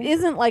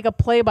isn't like a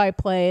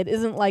play-by-play. It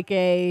isn't like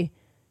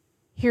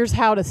here's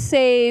how to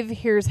save,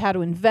 here's how to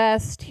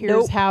invest,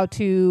 here's how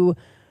to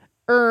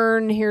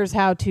earn, here's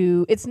how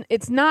to,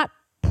 it's not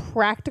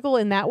practical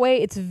in that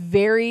way. It's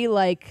very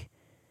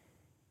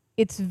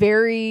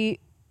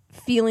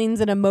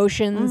feelings and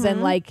emotions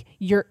and like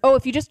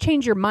if you just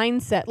change your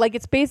mindset, like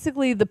it's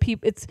basically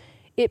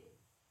it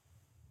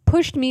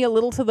pushed me a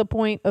little to the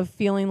point of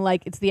feeling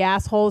like it's the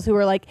assholes who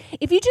are like,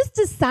 if you just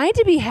decide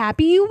to be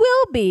happy, you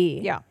will be.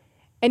 Yeah.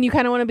 And you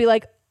kind of want to be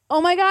like, oh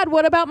my God,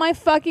 what about my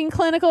fucking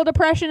clinical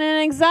depression and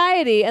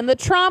anxiety and the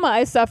trauma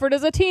I suffered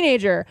as a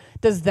teenager?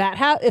 Does that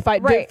if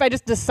I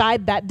just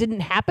decide that didn't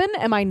happen,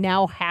 am I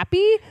now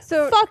happy?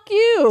 So fuck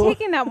you.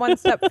 Taking that one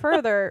step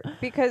further,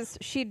 because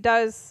she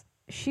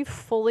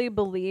fully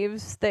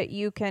believes that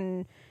you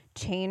can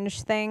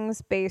change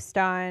things based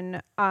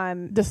on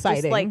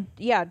deciding.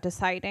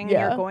 Deciding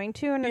you're going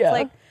to, and it's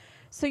like,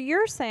 so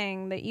you're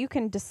saying that you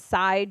can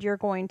decide you're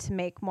going to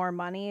make more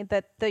money,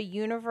 that the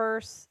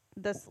universe,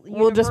 this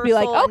will just be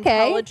like,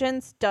 okay,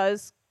 intelligence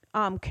does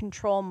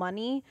control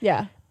money.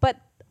 Yeah. But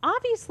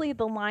obviously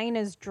the line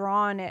is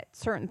drawn at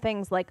certain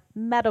things like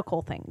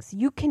medical things.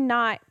 You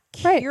cannot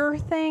cure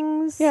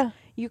things. Yeah.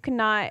 You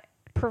cannot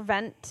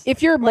prevent.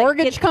 If your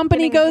mortgage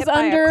company goes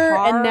under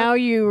and now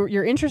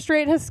your interest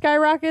rate has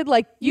skyrocketed,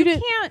 like you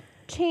can't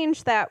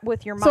change that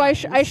with your mind.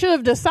 So I should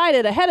have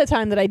decided ahead of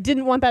time that I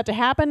didn't want that to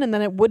happen, and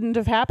then it wouldn't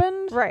have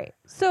happened. Right.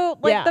 So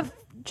like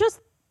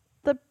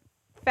the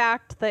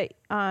fact that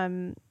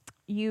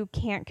you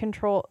can't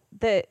control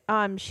that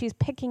she's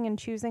picking and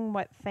choosing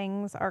what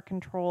things are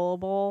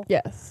controllable.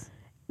 Yes.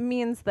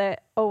 Means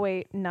that, oh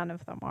wait, none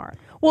of them are.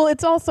 Well,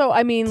 it's also,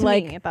 I mean, to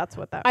like me, that's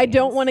what that I means.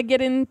 don't want to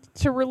get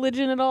into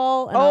religion at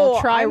all, and Oh,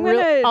 I'll try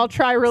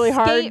really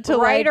hard to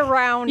right like,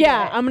 around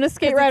yeah, it, I'm gonna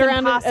skate right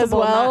around it as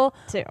well.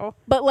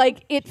 But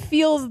like, it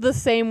feels the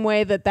same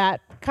way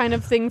that kind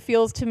of thing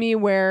feels to me.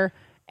 Where,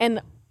 and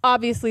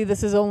obviously,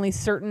 this is only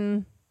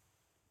certain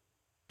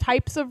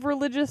types of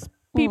religious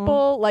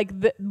people, like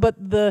but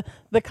the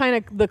kind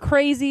of the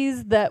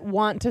crazies that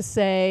want to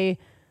say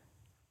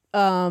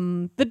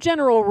the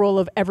general rule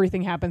of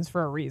everything happens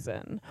for a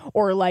reason,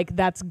 or like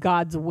that's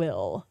God's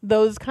will,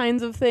 those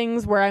kinds of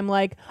things where I'm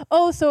like,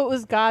 oh, so it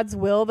was God's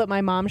will that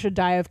my mom should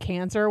die of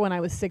cancer when I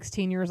was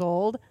 16 years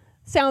old.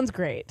 Sounds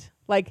great.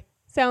 Like,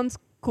 sounds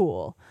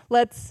cool.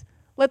 Let's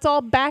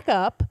all back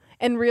up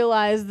and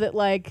realize that,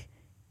 like,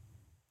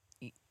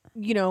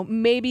 you know,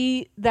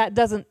 maybe that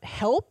doesn't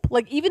help.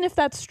 Like, even if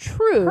that's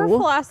true, her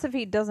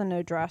philosophy doesn't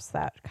address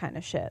that kind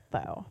of shit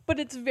though. But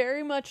it's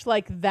very much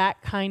like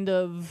that kind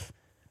of,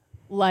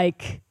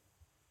 like,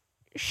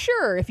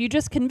 sure, if you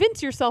just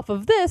convince yourself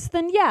of this,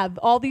 then yeah,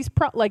 all these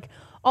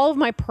all of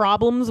my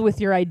problems with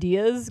your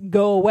ideas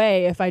go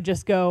away if I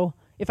just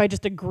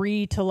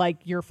agree to like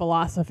your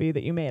philosophy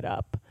that you made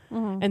up.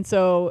 And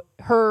so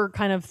her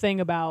kind of thing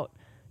about,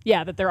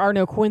 yeah, that there are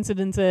no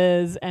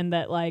coincidences, and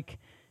that like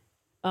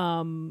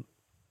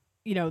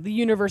you know, the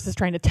universe is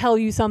trying to tell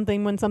you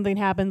something when something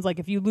happens. Like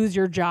if you lose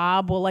your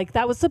job, well, like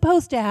that was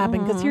supposed to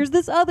happen because here's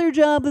this other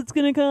job that's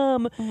gonna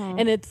come.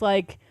 And it's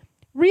like,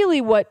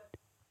 really, what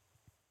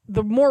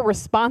the more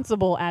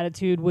responsible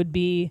attitude would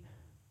be,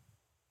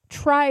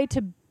 try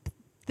to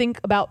think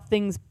about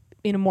things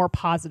in a more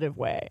positive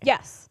way.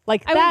 Yes.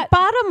 Like that. Mean,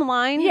 bottom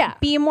line, yeah,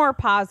 be more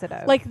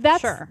positive. Like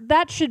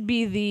that should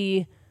be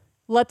the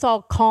let's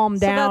all calm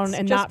down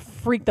and not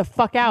freak the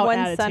fuck out one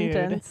attitude.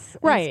 Sentence,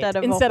 right.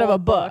 Instead of a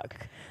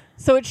book.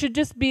 So it should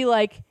just be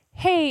like,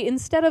 hey,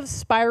 instead of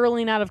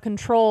spiraling out of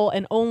control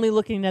and only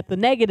looking at the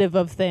negative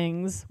of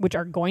things, which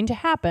are going to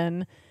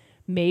happen,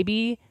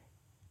 maybe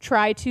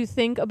try to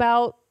think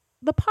about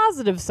the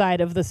positive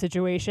side of the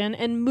situation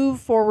and move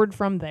forward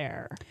from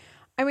there.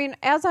 I mean,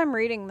 as I'm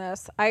reading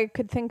this, I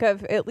could think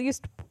of at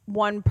least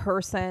one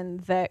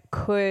person that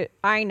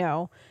I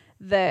know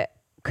that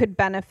could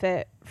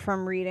benefit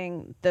from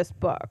reading this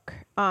book.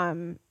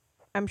 I'm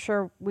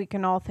sure we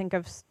can all think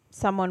of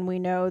someone we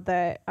know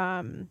that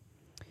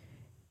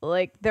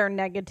like their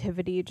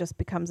negativity just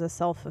becomes a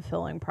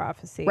self-fulfilling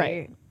prophecy.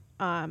 Right.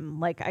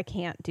 Like, I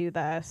can't do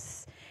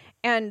this.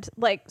 And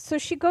like, so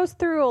she goes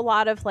through a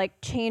lot of like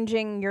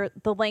changing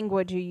the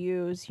language you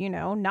use, you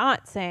know,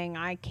 not saying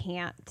I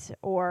can't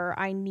or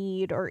I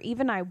need or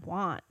even I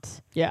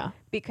want. Yeah.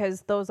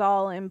 Because those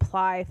all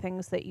imply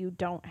things that you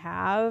don't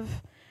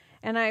have.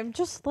 And I'm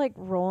just like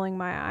rolling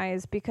my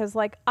eyes because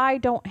like I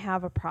don't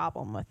have a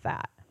problem with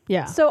that.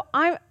 Yeah. So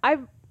I'm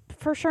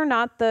for sure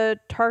not the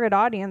target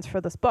audience for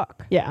this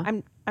book.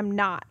 Yeah. I'm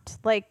not.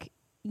 Like,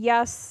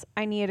 yes,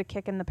 I need a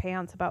kick in the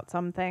pants about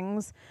some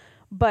things,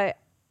 but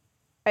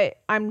I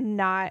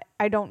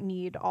don't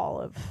need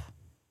all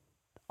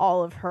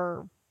of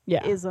her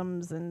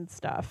isms and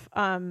stuff.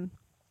 I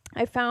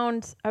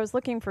was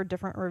looking for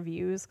different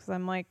reviews because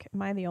I'm like,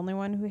 am I the only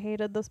one who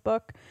hated this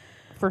book?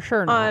 For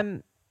sure not.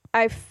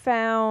 I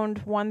found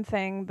one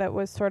thing that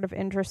was sort of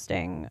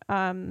interesting.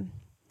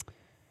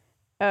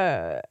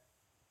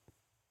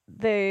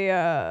 They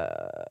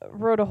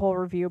wrote a whole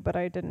review, but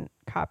I didn't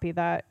copy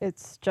that.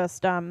 It's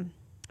just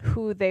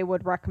who they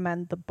would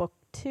recommend the book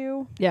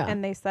to. Yeah.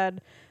 And they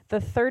said the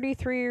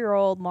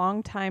 33-year-old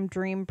longtime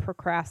dream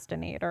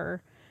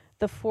procrastinator,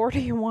 the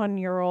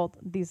 41-year-old,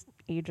 these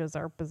ages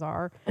are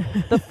bizarre,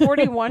 the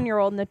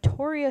 41-year-old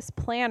notorious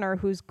planner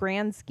whose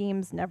grand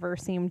schemes never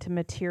seem to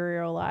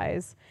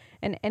materialize,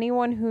 and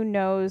anyone who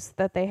knows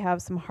that they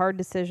have some hard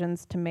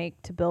decisions to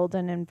make to build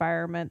an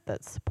environment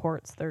that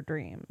supports their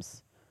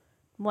dreams.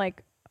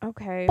 Like,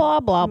 okay, blah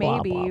blah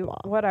maybe blah, blah,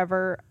 blah.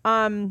 whatever.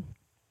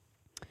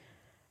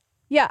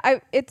 Yeah,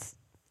 it's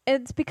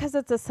because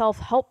it's a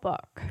self-help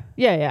book.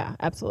 Yeah,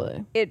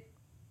 absolutely.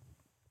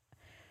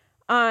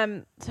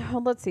 So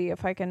let's see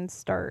if I can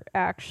start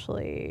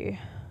actually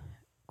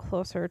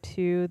closer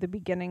to the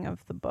beginning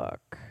of the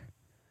book.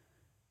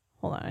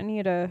 Hold on,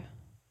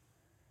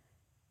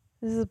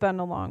 this has been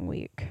a long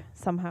week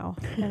somehow,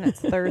 and it's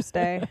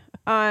Thursday.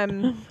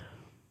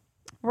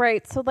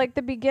 Right, so like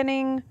the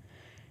beginning,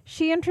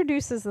 she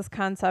introduces this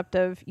concept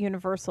of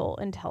universal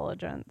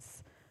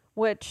intelligence,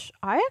 which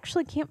I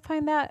actually can't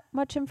find that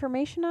much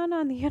information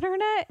on the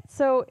internet.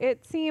 So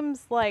it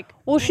seems like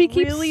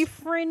really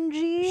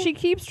fringy. She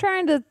keeps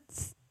trying to,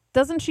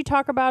 doesn't she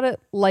talk about it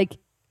like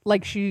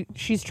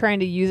she's trying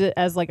to use it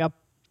as like a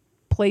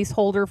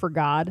placeholder for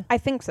God? I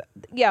think so.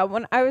 Yeah,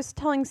 when I was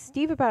telling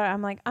Steve about it,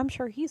 I'm like, I'm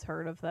sure he's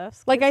heard of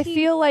this. Like, I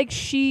feel like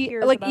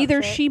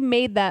either she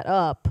made that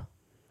up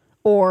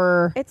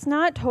or it's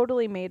not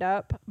totally made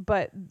up,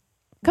 but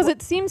because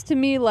it seems to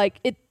me like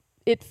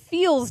it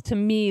feels to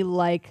me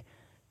like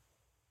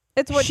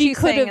It's what she's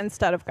saying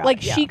instead of God.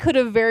 Like she could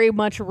have very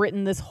much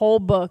written this whole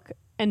book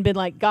and been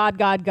like, God,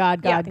 God,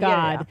 God, God,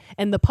 God. Yeah.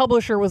 And the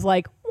publisher was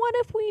like, what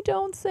if we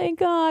don't say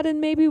God and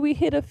maybe we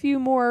hit a few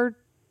more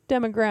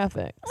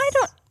demographics? I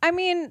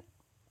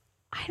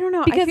don't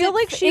know. Because I feel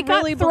like she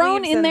really got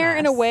thrown in there this.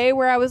 in a way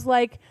where I was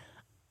like,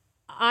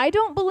 I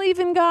don't believe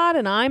in God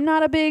and I'm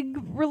not a big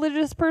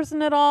religious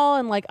person at all.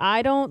 And like,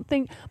 I don't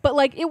think, but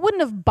like, it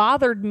wouldn't have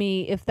bothered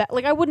me if that,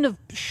 like, I wouldn't have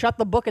shut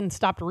the book and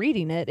stopped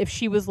reading it if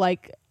she was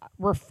like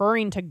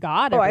referring to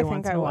God every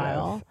once in a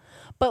while.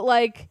 But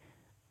like,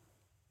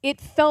 it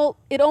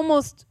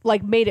almost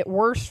like made it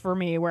worse for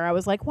me where I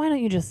was like, why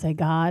don't you just say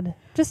God?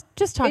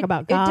 Just talk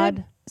about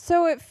God.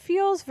 So it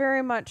feels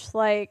very much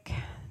like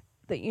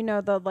that, you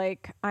know, the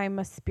like, I'm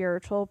a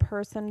spiritual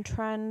person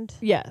trend.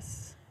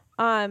 Yes.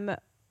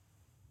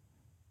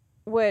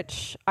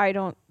 Which I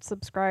don't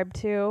subscribe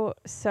to.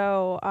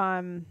 So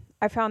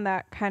I found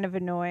that kind of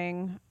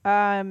annoying.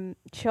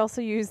 She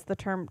also used the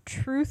term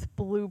truth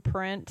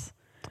blueprint,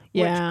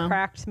 which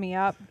cracked me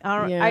up.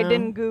 I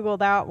didn't Google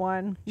that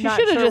one.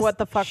 Not sure what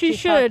the fuck she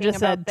should have just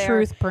said there.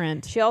 Truth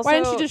print. She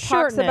also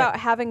talks about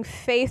having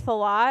faith a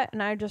lot,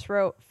 and I just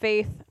wrote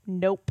faith.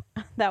 Nope,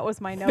 that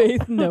was my note.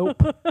 Faith.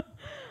 Nope.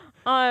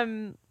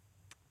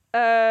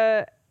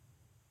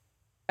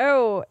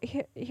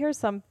 Here's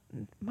some.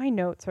 My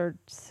notes are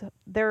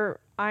there.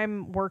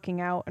 I'm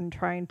working out and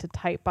trying to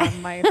type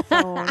on my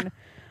phone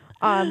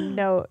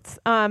notes.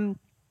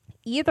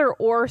 Either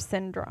or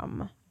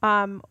syndrome,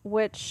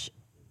 which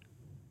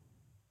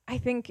I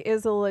think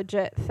is a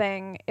legit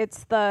thing.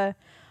 It's one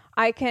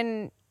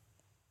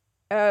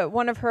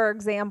of her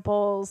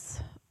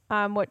examples,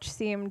 which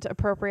seemed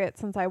appropriate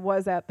since I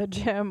was at the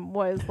gym,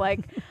 was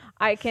like,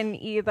 I can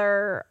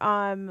either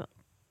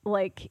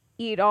like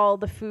eat all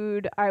the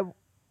food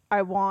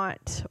I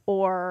want,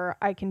 or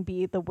I can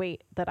be the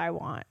weight that I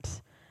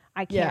want.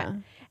 I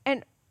can't.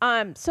 Yeah.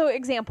 And so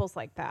examples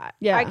like that.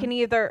 Yeah. I can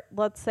either,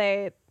 let's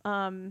say,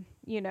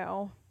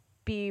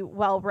 be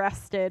well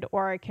rested,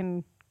 or I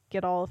can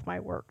get all of my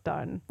work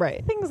done.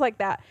 Right. Things like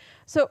that.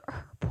 So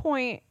her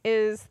point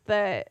is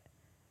that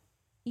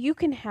you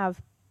can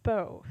have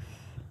both.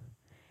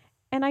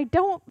 And I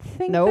don't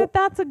think that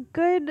that's a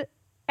good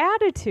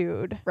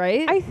attitude.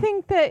 Right. I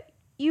think that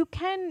you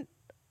can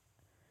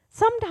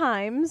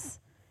sometimes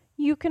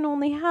you can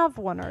only have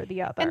one or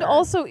the other. And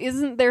also,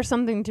 isn't there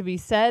something to be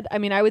said? I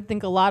mean, I would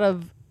think a lot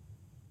of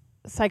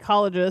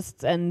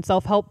psychologists and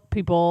self-help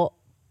people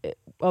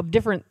of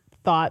different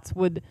thoughts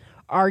would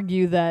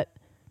argue that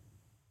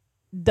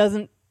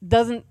doesn't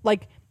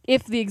like,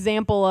 if the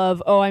example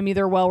of, I'm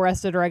either well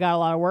rested or I got a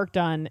lot of work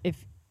done,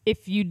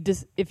 if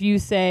you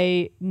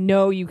say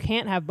no, you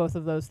can't have both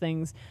of those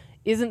things,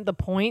 isn't the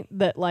point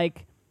that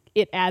like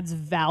it adds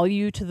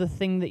value to the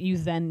thing that you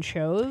then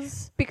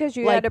chose? Because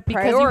you had to prioritize.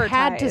 Because you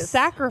had to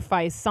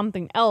sacrifice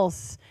something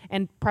else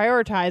and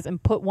prioritize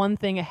and put one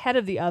thing ahead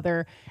of the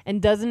other.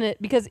 And doesn't it,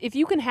 because if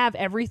you can have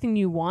everything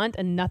you want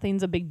and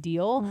nothing's a big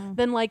deal,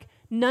 then like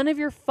none of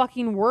your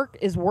fucking work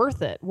is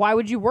worth it. Why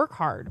would you work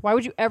hard? Why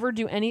would you ever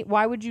do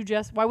why wouldn't you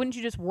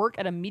just work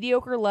at a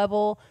mediocre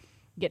level,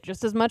 get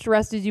just as much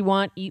rest as you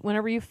want, eat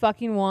whenever you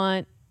fucking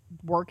want,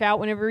 work out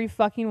whenever you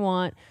fucking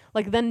want?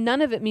 Like, then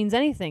none of it means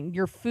anything.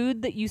 Your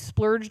food that you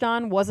splurged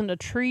on wasn't a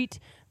treat.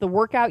 The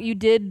workout you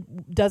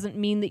did doesn't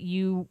mean that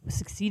you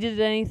succeeded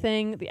at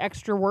anything. The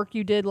extra work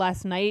you did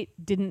last night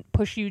didn't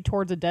push you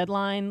towards a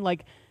deadline.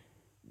 Like,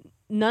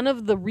 none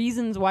of the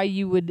reasons why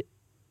you would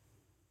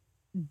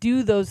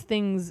do those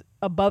things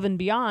above and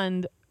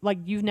beyond, like,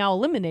 you've now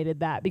eliminated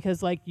that,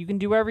 because like you can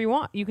do whatever you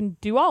want. You can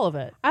do all of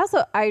it.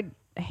 I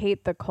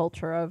hate the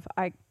culture of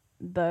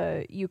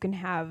you can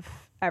have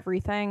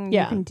everything.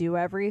 You can do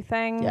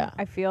everything.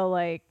 I feel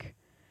like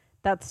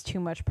that's too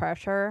much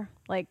pressure.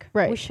 Like,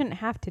 we shouldn't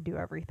have to do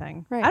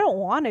everything. I don't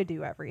want to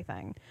do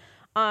everything.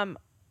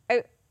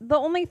 The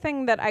only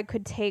thing that I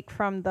could take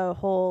from the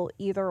whole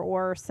either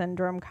or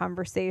syndrome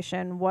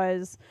conversation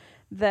was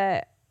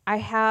that I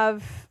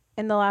have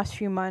in the last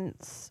few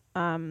months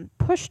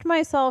pushed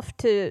myself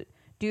to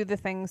do the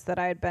things that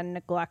I had been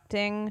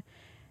neglecting,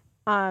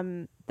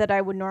 that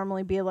I would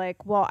normally be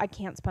like, well, I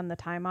can't spend the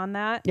time on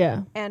that.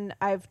 Yeah. And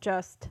I've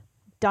just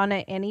done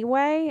it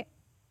anyway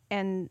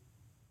and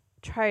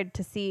tried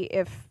to see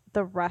if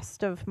the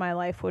rest of my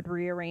life would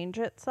rearrange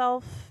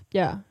itself.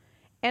 Yeah.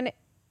 And it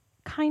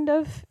kind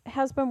of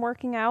has been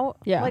working out.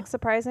 Yeah. Like,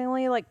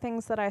 surprisingly, like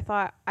things that I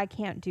thought I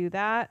can't do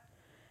that,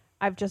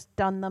 I've just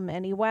done them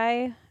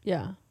anyway.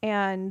 Yeah.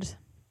 And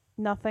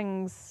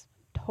nothing's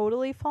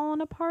totally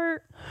fallen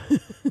apart.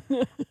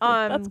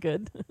 That's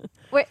good.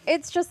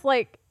 It's just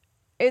like,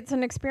 it's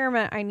an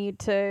experiment I need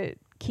to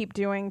keep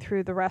doing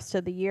through the rest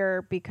of the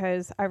year,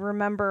 because I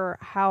remember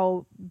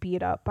how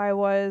beat up I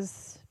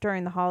was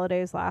during the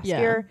holidays last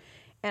year,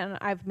 and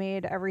I've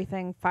made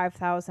everything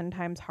 5,000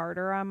 times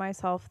harder on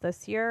myself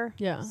this year.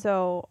 Yeah.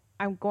 So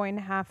I'm going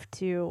to have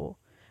to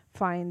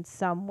find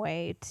some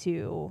way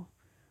to,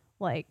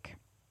 like,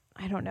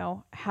 I don't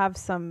know, have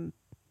some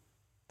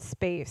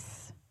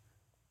space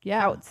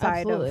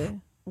outside of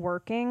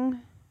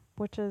working,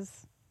 which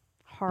is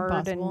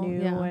hard and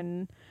new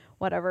and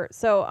whatever.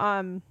 So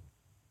I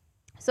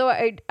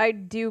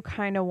do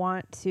kind of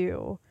want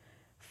to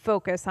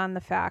focus on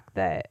the fact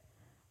that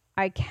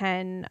I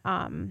can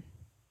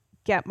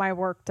get my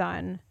work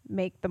done,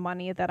 make the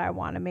money that I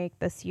want to make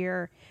this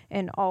year,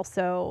 and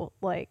also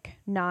like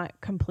not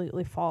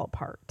completely fall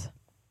apart.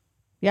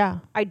 Yeah.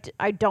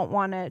 I don't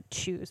want to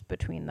choose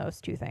between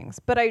those two things.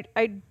 But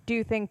I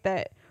do think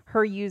that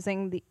her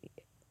using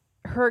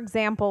her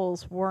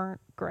examples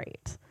weren't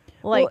great.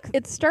 Like, well,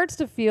 it starts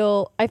to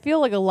feel, I feel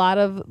like a lot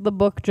of the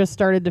book just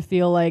started to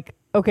feel like,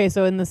 okay,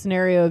 so in the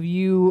scenario of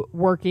you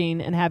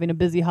working and having a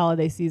busy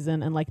holiday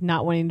season and like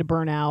not wanting to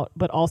burn out,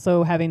 but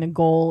also having a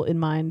goal in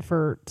mind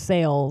for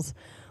sales,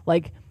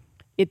 like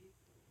it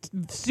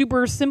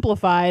super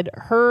simplified.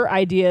 Her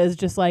idea is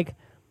just like,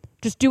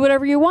 just do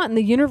whatever you want and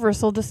the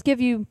universe will just give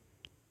you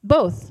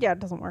both. Yeah, it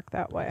doesn't work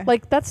that way.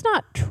 Like, that's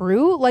not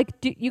true. Like,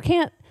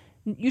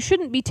 you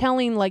shouldn't be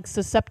telling like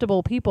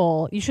susceptible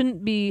people, you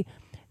shouldn't be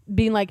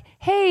being like,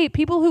 hey,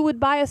 people who would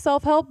buy a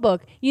self-help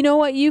book, you know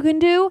what you can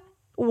do?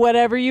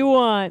 Whatever you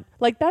want.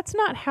 Like, that's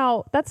not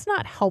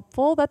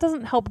helpful. That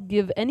doesn't help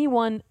give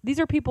anyone. These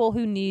are people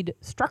who need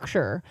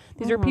structure.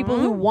 These are people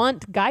who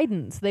want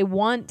guidance. They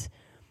want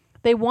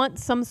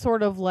some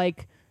sort of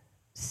like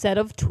set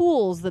of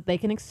tools that they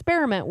can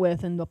experiment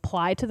with and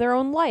apply to their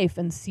own life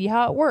and see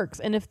how it works.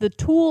 And if the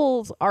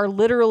tools are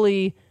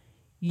literally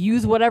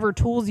use whatever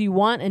tools you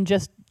want and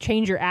just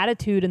change your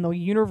attitude and the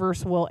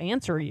universe will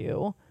answer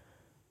you,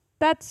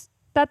 that's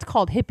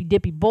called hippy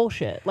dippy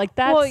bullshit. Like,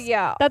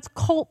 that's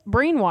cult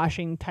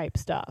brainwashing type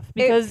stuff,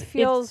 because it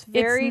feels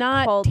very it's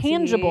not culty.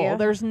 Tangible.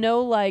 There's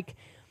no like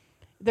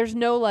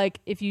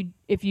if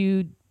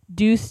you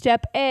do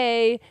step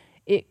A,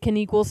 it can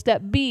equal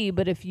step B,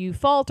 but if you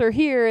falter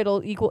here,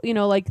 it'll equal,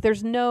 like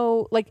there's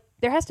no, like,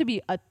 there has to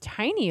be a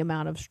tiny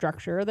amount of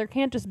structure. There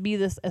can't just be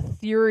this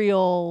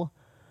ethereal,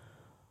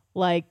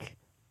 like,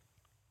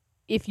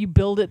 if you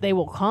build it, they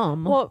will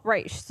come. Well,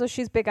 right. So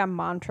she's big on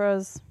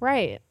mantras.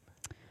 Right.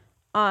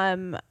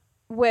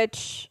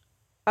 Which,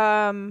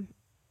 I've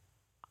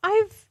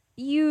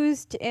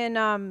used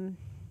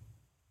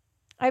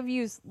I've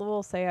used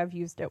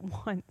it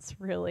once,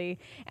 really.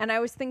 And I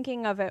was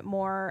thinking of it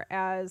more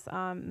as,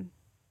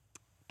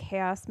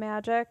 chaos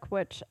magic,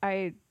 which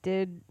I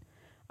did,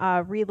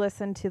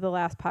 re-listen to the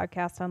last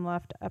podcast on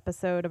Left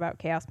episode about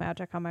chaos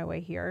magic on my way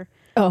here.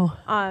 Oh.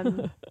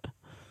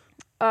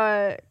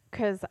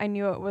 'Cause I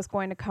knew it was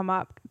going to come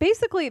up.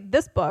 Basically,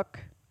 this book,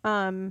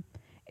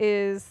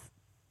 is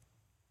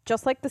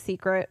just like The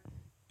Secret,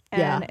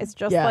 and it's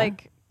just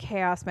like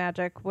chaos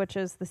magic, which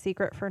is The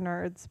Secret for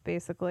nerds,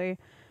 basically.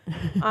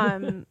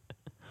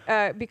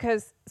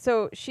 Because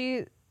so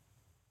she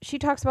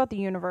talks about the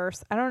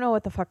universe. I don't know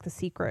what the fuck The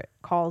Secret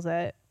calls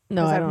it.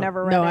 No, I've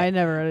never read it. No, I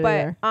never read it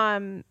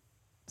either.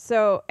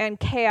 So, and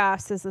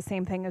chaos is the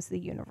same thing as the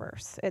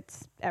universe.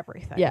 It's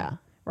everything. Yeah.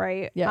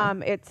 Right. Yeah.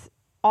 It's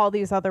all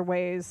these other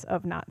ways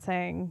of not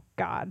saying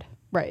God.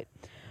 Right.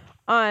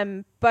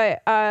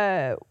 But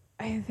I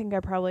think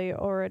I probably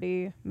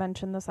already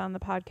mentioned this on the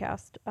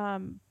podcast.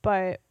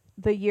 But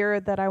the year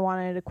that I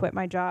wanted to quit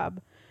my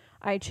job,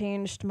 I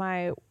changed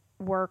my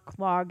work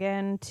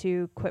login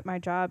to quit my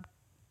job,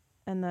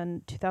 and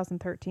then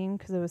 2013,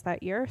 because it was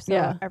that year.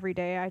 So every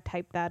day I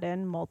typed that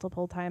in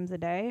multiple times a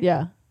day.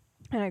 Yeah.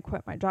 And I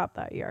quit my job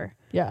that year.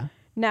 Yeah.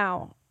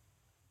 Now,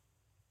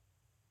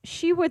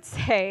 she would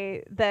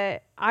say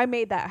that I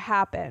made that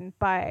happen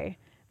by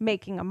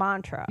making a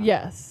mantra.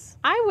 Yes.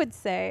 I would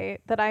say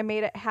that I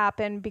made it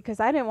happen because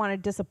I didn't want to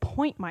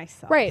disappoint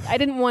myself. Right. I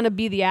didn't want to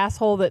be the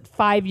asshole that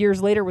 5 years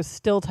later was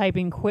still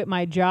typing quit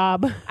my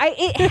job.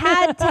 It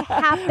had to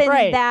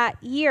happen that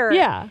year.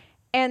 Yeah.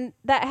 And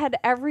that had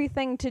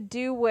everything to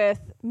do with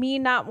me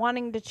not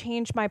wanting to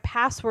change my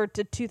password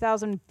to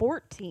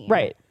 2014.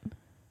 Right.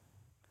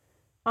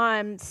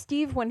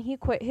 Steve, when he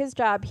quit his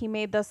job, he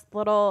made this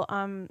little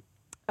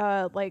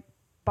like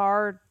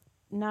bar,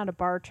 not a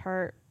bar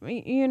chart,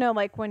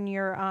 like when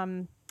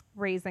you're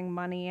raising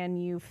money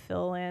and you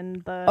fill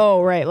in the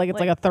right, like it's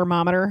like a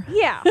thermometer.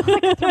 Yeah,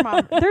 like a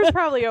thermometer. There's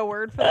probably a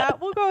word for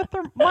that. We'll go with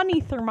money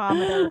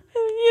thermometer.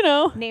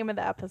 Name of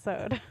the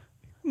episode.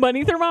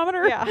 Money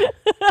thermometer. Yeah. Do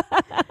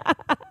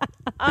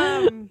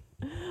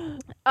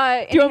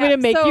you want me to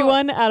make you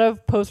one out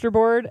of poster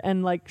board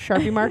and like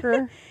Sharpie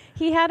marker?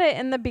 He had it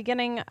in the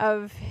beginning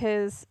of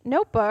his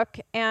notebook,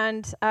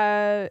 and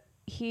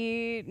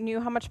he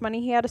knew how much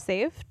money he had to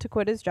save to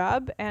quit his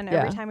job, and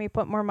every time he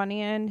put more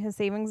money in his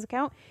savings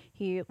account,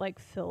 he like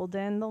filled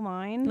in the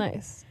line.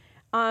 Nice.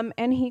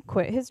 And he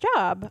quit his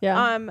job.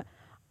 Yeah.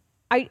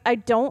 I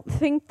don't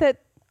think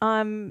that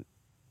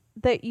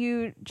that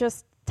you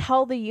just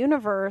tell the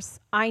universe,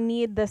 I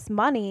need this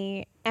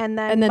money, and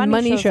then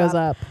money shows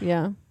up.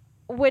 Yeah.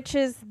 Which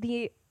is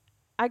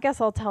I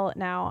guess I'll tell it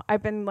now.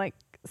 I've been like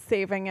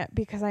saving it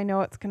because I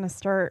know it's going to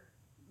start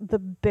the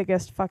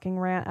biggest fucking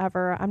rant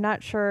ever. I'm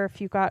not sure if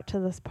you got to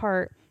this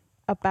part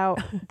about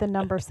the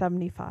number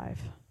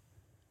 75.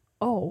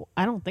 Oh,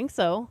 I don't think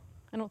so.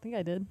 I don't think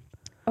I did.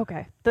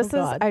 Okay.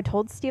 I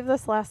told Steve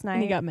this last night.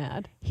 And he got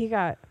mad. He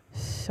got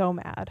So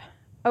mad.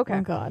 Okay.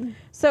 Oh God.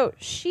 So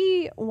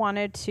she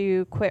wanted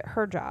to quit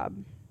her job.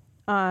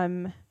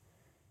 And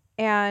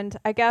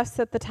I guess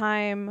at the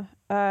time,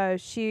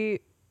 she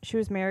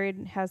was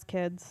married, has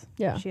kids.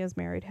 Yeah. She is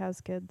married,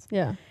 has kids.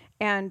 Yeah.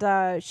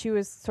 And she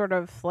was sort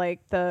of like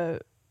the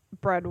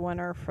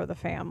breadwinner for the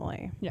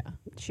family. Yeah.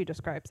 She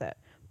describes it.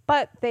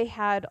 But they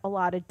had a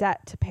lot of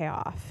debt to pay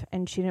off,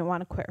 and she didn't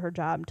want to quit her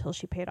job until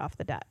she paid off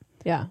the debt.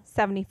 Yeah.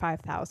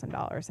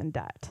 $75,000 in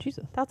debt.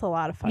 Jesus. That's a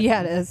lot of fucking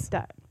Yeah, it is.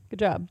 debt. Good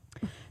job.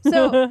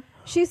 So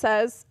she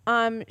says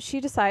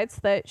she decides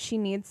that she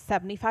needs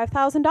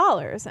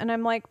 $75,000. And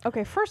I'm like,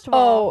 okay, first of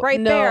all,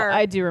 there.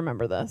 I do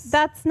remember this.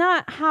 That's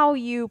not how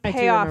you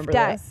pay off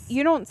debt. This.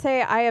 You don't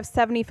say, I have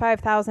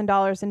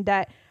 $75,000 in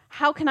debt.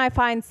 How can I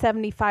find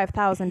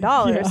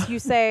 $75,000? Yeah. You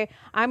say,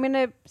 I'm going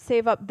to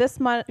save up this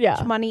much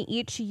Yeah. money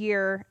each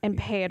year and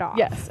pay it off.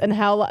 Yes. And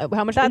how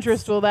much That's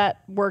interest will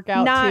that work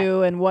out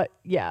to? And what?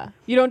 Yeah.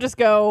 You don't just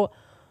go,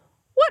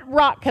 what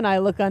rock can I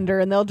look under?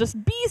 And they'll just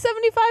be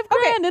 75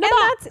 grand in a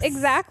box. That's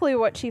exactly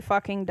what she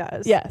fucking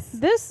does. Yes.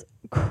 This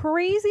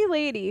crazy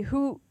lady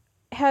who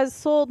has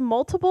sold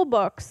multiple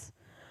books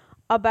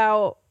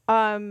about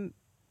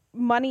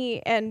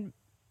money and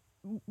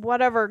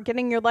whatever,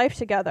 getting your life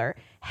together,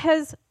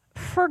 has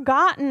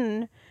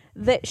forgotten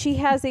that she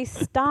has a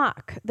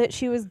stock that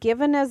she was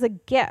given as a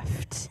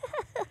gift.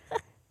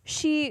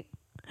 She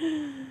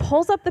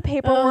pulls up the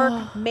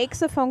paperwork,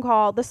 makes a phone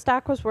call. The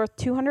stock was worth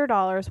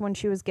 $200 when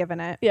she was given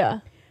it. Yeah.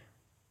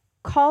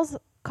 Calls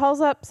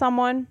up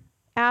someone,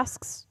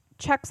 asks,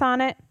 checks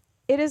on it.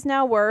 It is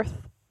now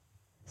worth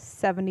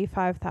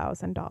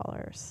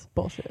 $75,000.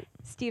 Bullshit.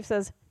 Steve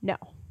says, no,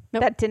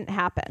 Nope. that didn't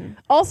happen.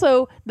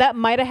 Also, that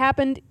might have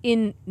happened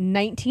in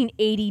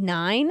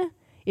 1989.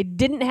 It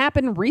didn't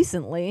happen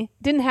recently.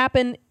 Didn't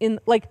happen in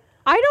like.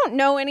 I don't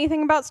know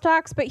anything about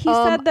stocks, but he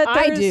said that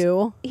I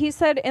do. He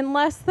said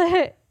unless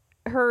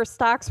her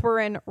stocks were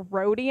in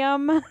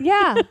rhodium,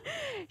 Yeah.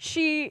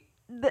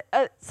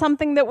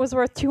 something that was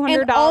worth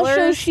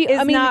 $200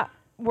 is not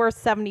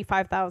worth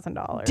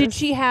 $75,000. Did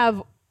she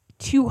have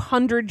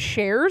 200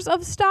 shares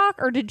of stock,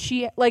 or did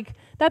she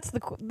that's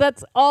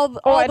all the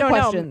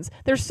questions.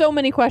 There's so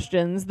many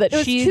questions that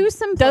she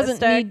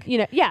doesn't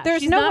need.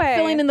 There's no way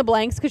filling in the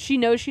blanks because she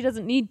knows she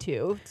doesn't need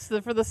to.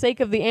 So for the sake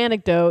of the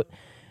anecdote,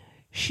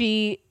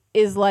 she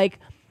is like,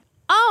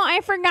 oh, I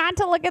forgot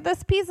to look at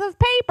this piece of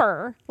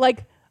paper.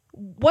 Like,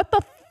 what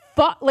the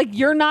fuck? Like,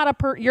 you're not a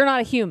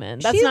human.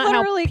 That's she not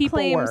literally how people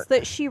claims work.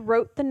 that she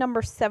wrote the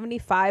number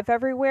 75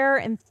 everywhere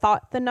and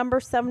thought the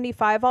number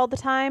 75 all the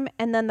time,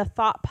 and then the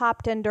thought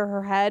popped into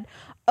her head,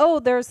 oh,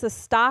 there's the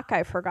stock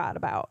I forgot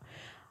about.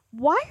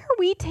 Why are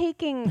we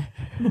taking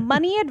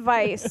money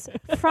advice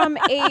from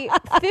a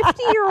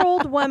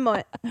 50-year-old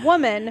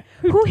woman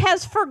who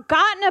has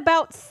forgotten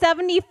about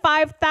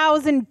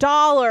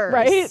 $75,000?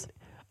 Right?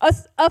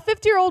 A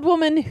 50-year-old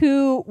woman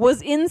who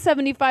was in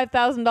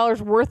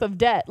 $75,000 worth of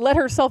debt let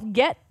herself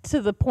get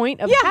to the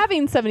point of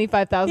having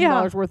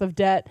 $75,000 worth of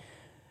debt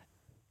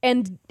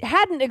and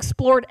hadn't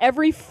explored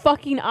every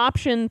fucking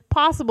option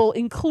possible,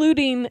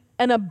 including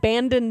an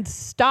abandoned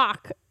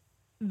stock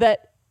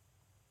that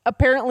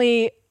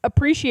apparently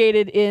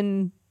appreciated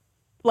in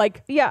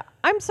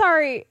I'm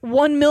sorry,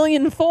 1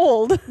 million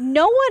fold.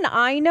 No one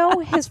I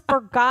know has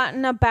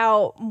forgotten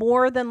about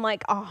more than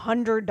like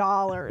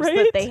 $100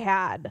 that they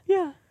had.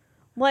 Yeah.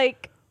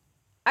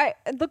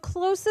 The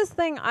closest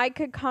thing I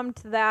could come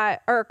to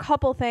that are a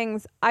couple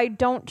things. I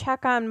don't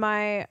check on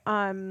my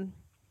now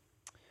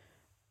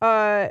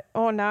I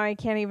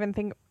can't even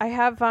think. I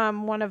have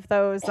one of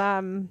those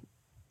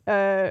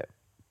like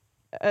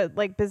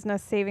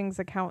business savings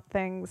account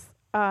things,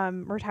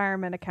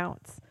 retirement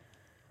accounts.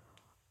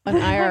 An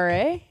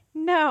IRA?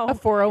 No. A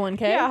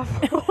 401k? Yeah,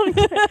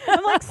 401k.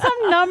 I'm like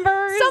some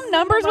numbers. Some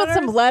numbers with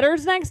some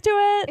letters next to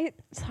it.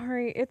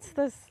 It's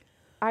this.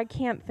 I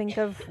can't think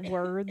of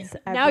words.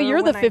 Now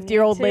you're the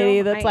 50-year-old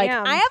lady that's I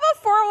have a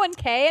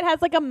 401k. It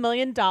has like $1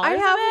 million. I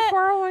have a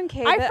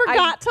 401k. I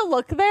forgot to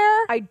look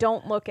there. I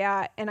don't look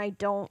at, and I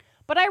don't.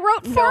 But I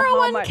wrote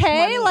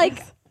 401k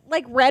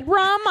like red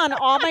rum on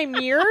all my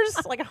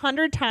mirrors like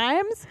 100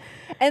 times.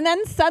 And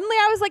then suddenly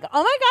I was like,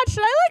 oh my God,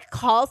 should I like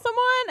call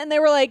someone? And they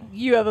were like,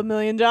 you have $1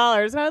 million. And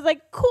I was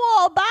like,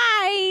 cool,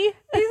 bye.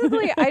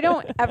 Basically, I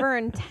don't ever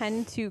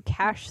intend to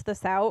cash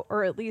this out,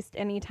 or at least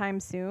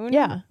anytime soon.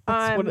 Yeah.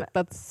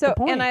 That's the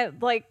point. And I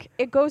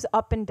it goes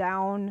up and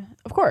down.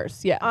 Of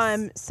course, yes.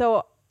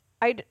 So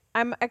I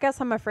guess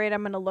I'm afraid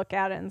I'm going to look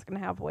at it and it's going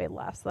to have way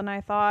less than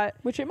I thought.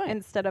 Which it might.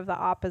 Instead of the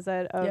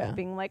opposite of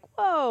being like,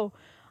 whoa.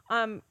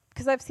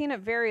 Because I've seen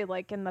it vary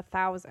like in the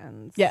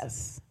thousands.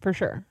 Yes, for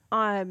sure.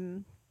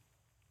 And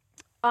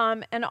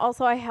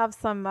also I have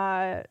some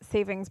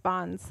savings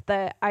bonds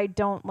that I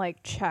don't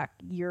like check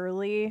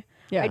yearly.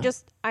 Yeah.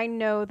 I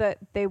know that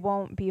they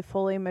won't be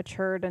fully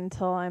matured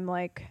until I'm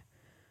like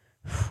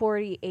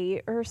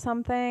 48 or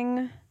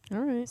something. All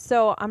right.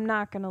 So I'm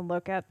not going to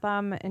look at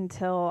them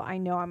until I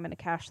know I'm going to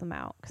cash them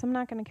out, because I'm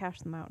not going to cash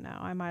them out now.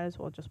 I might as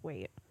well just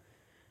wait.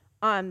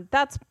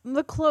 That's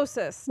the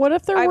closest. What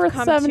if they're worth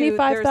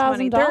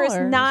 $75,000? There is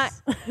not.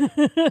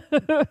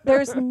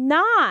 There's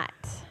not.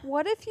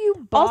 What if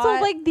you bought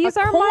also like these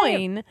are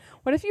coin?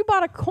 What if you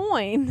bought a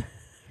coin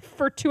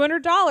for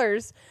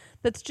 $200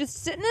 that's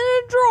just sitting in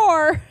a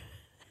drawer,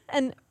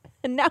 and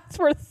now it's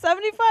worth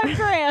 75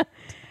 grand?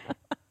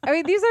 I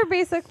mean, these are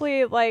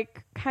basically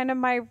like kind of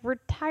my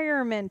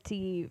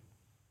retirement-y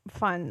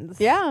funds.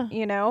 Yeah.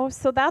 You know?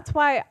 So that's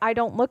why I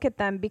don't look at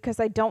them, because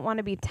I don't want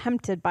to be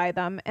tempted by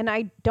them, and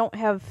I don't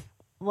have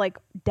like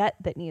debt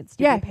that needs to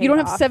be paid off. You don't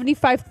have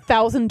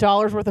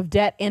 $75,000 worth of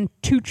debt and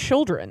 2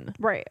 children.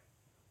 Right.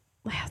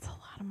 That's a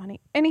lot of money.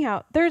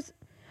 Anyhow,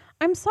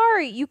 I'm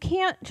sorry, you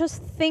can't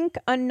just think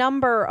a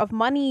number of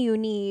money you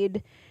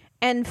need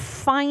and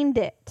find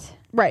it.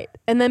 Right.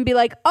 And then be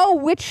like, oh,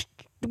 which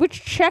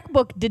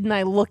checkbook didn't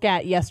I look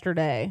at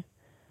yesterday?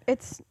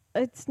 It's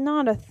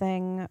not a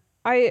thing.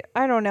 I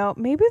don't know.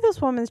 Maybe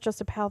this woman's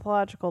just a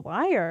pathological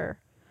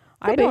liar.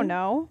 I don't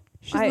know.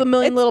 She's the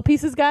Million Little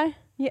Pieces guy?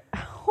 Yeah.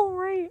 Oh,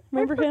 right.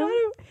 Remember him?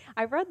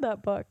 I read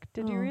that book.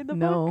 Did you read the book?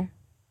 No.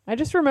 I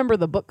just remember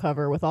the book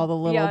cover with all the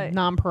little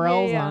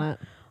nonpareils on it.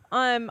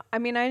 I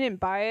mean, I didn't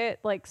buy it.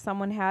 Like,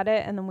 someone had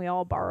it, and then we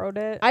all borrowed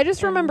it. I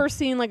just remember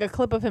seeing like a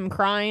clip of him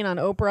crying on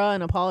Oprah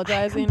and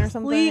apologizing or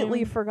something. I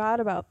completely forgot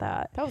about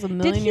that. That was a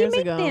million years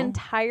ago. Did he make the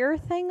entire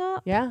thing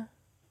up? Yeah.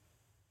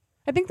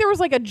 I think there was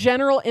like a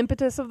general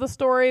impetus of the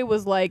story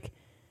was like,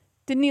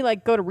 didn't he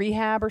like go to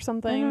rehab or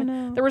something? I don't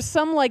know. There was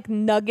some like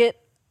nugget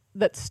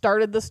that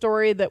started the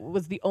story that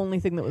was the only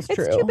thing that was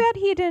true. It's too bad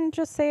he didn't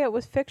just say it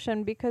was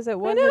fiction, because it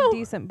was a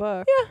decent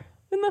book. Yeah.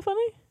 Isn't that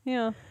funny?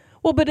 Yeah.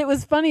 Well, but it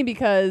was funny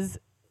because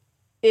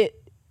it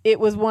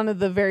was one of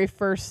the very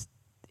first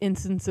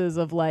instances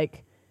of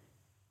like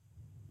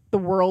the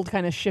world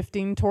kind of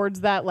shifting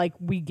towards that. Like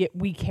we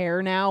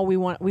care now. We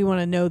want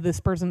to know this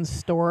person's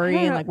story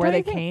and like where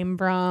they came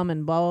from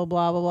and blah, blah,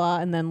 blah, blah, blah.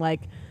 And then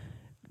like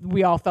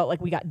we all felt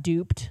like we got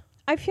duped.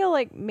 I feel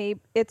like maybe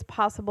it's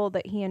possible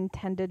that he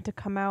intended to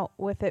come out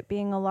with it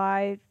being a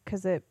lie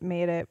because it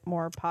made it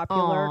more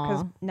popular,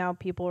 because now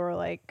people are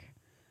like,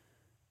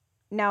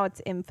 now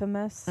it's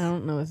infamous. I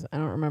don't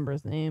remember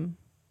his name,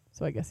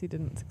 so I guess he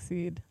didn't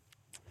succeed.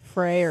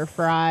 Frey or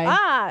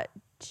Fry?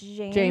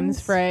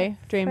 James Frey.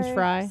 James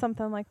Fry.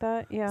 Something like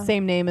that. Yeah.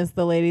 Same name as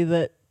the lady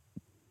that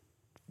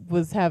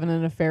was having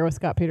an affair with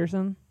Scott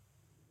Peterson.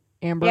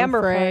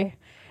 Amber Frey.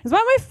 Is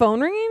my phone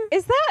ringing?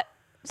 Is that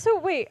so?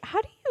 Wait,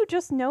 how do you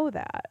just know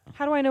that?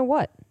 How do I know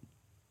what?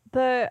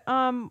 The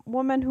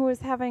woman who was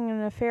having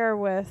an affair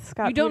with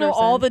Scott Peterson. You don't know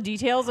all the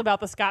details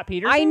about the Scott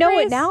Peterson I know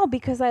race? it now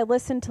because I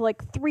listened to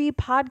like 3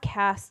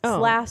 podcasts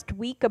last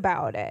week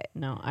about it.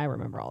 No, I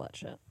remember all that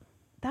shit.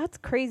 That's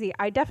crazy.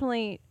 I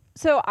definitely...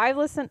 So I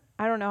listened...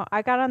 I don't know.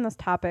 I got on this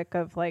topic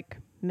of like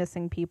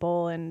missing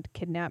people and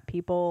kidnapped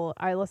people.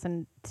 I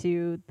listened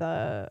to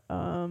the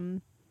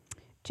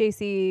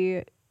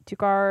JC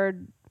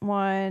Dugard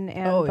one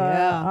and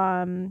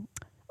the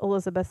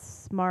Elizabeth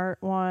Smart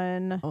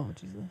one. Oh,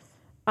 Jesus.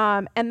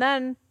 And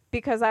then,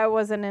 because I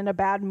wasn't in a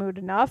bad mood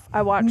enough,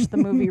 I watched the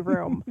movie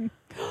Room.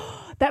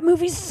 That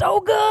movie's so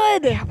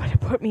good. Yeah, but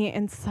it put me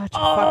in such a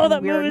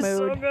fucking weird mood.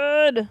 Oh, that movie's so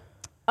good.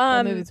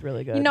 That movie's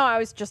really good. You know, I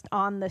was just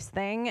on this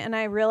thing, and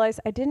I realized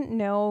I didn't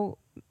know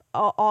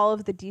all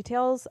of the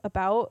details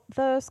about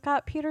the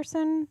Scott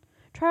Peterson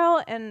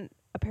trial, and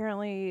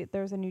apparently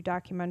there's a new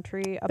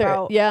documentary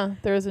about...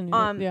 there is a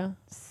new...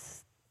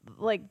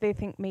 like they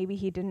think maybe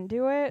he didn't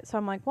do it. So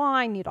I'm like, well,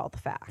 I need all the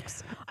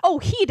facts. Oh,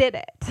 he did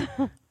it.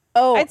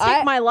 I'd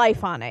stake my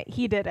life on it.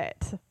 He did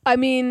it. I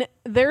mean,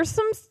 there is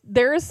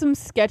some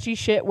sketchy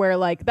shit where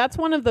like that's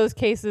one of those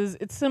cases.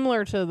 It's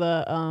similar to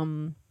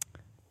the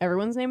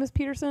everyone's name is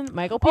Peterson,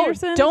 Michael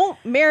Peterson. Oh, don't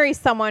marry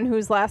someone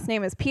whose last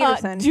name is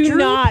Peterson. Do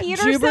not.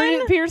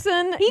 Peterson?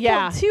 Peterson. He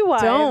killed 2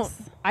 wives. Don't.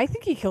 I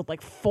think he killed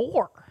like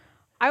 4.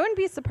 I wouldn't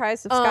be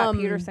surprised if Scott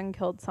Peterson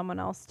killed someone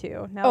else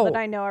too. Now that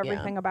I know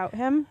everything about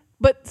him.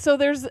 But so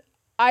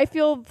I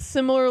feel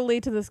similarly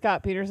to the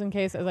Scott Peterson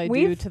case as I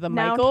do to the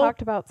Michael. We've now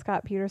talked about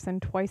Scott Peterson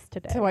twice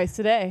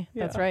today.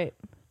 Yeah. That's right.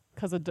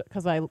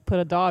 Because I put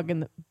a dog in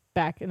the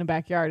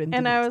backyard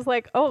and I was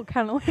like, oh,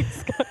 kind of like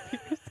Scott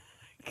Peterson.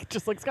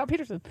 Just like Scott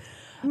Peterson.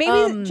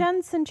 Maybe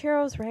Jen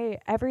Sincero's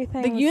right.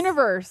 Everything. The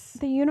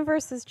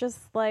universe is just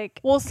like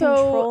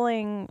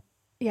controlling.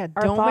 Yeah,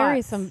 don't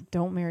marry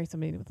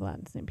somebody with the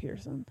last name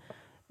Peterson.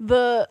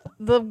 The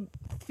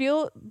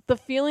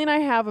feeling I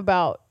have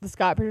about the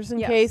Scott Peterson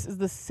case is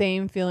the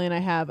same feeling I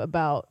have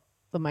about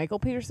the Michael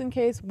Peterson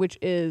case, which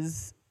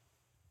is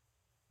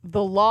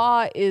the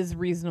law is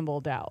reasonable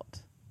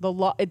doubt. The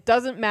law, it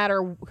doesn't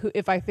matter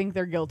if I think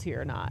they're guilty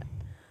or not.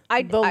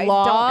 I don't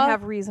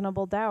have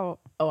reasonable doubt.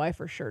 Oh, I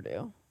for sure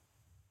do.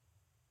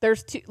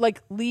 There's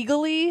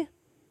legally,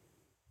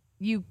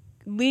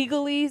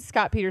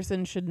 Scott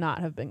Peterson should not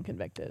have been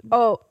convicted.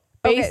 Oh,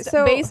 based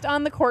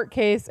on the court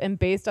case and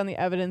based on the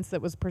evidence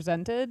that was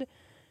presented,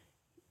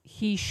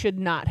 he should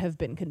not have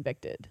been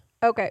convicted.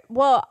 Okay.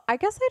 Well, I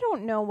guess I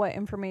don't know what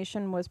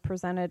information was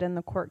presented in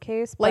the court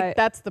case. Like,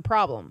 that's the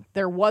problem.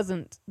 There was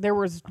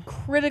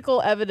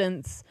critical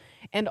evidence,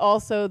 And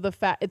also the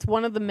fact it's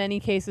one of the many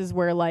cases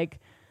where like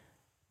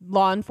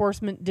law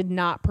enforcement did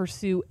not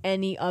pursue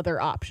any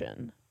other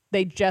option.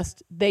 They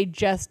just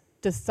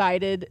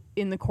decided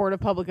in the court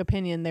of public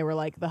opinion, they were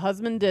like, the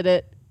husband did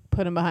it,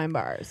 put him behind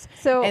bars.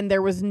 And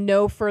there was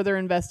no further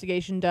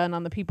investigation done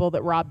on the people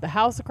that robbed the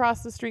house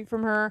across the street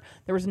from her.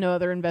 There was no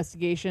other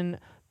investigation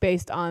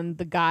based on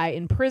the guy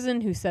in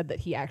prison who said that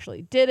he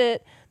actually did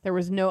it. There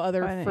was no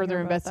other further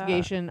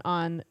investigation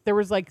on, there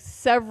was like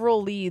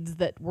several leads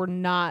that were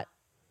not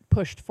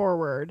pushed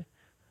forward.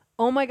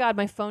 Oh my God,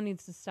 my phone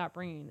needs to stop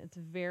ringing. It's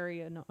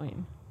very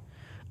annoying.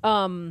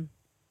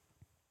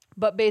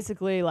 But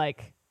basically,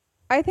 like,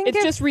 I think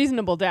it's just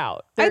reasonable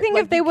doubt. I think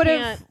like, if they would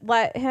have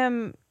let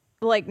him,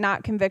 like,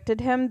 not convicted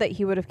him, that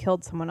he would have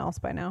killed someone else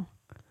by now.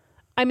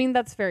 I mean,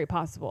 that's very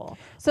possible.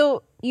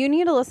 So you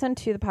need to listen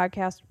to the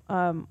podcast,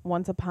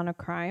 Once Upon a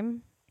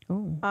Crime.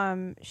 Ooh.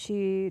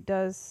 She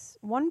does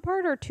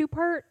 1-part or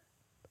 2-part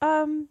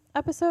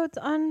episodes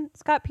on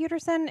Scott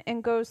Peterson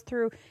and goes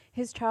through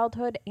his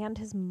childhood and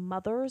his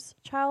mother's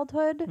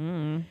childhood.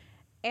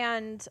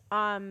 And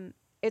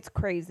it's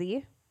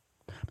crazy.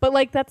 But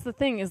like, that's the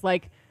thing is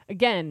like,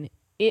 again,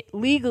 it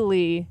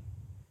legally,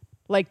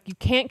 like, you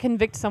can't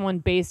convict someone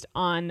based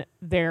on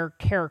their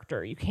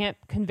character. You can't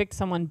convict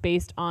someone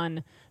based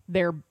on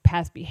their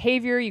past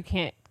behavior. You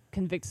can't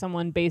convict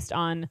someone based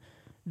on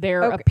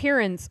their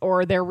appearance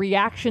or their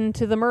reaction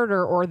to the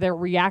murder or their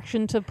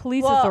reaction to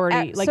police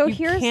authority. Like, so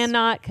you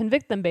cannot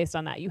convict them based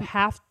on that. You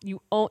have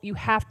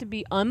to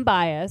be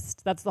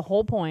unbiased. That's the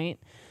whole point.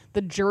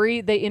 The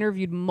jury, they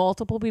interviewed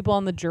multiple people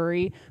on the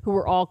jury who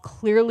were all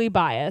clearly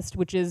biased,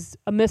 which is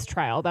a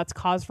mistrial. That's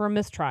cause for a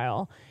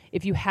mistrial.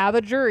 If you have a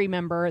jury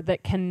member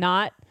that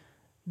cannot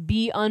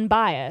be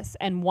unbiased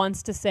and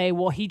wants to say,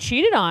 well, he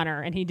cheated on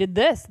her and he did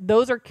this,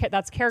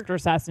 that's character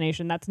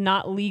assassination. That's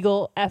not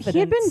legal evidence. He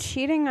had been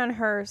cheating on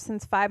her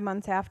since 5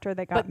 months after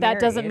they got married. But that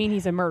doesn't mean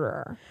he's a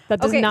murderer. That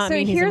does not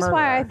mean he's a murderer. Here's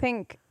why I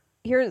think...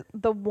 Here's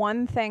the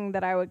one thing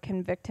that I would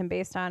convict him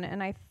based on,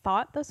 and I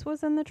thought this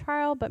was in the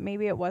trial, but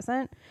maybe it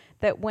wasn't,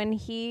 that when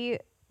he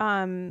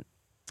met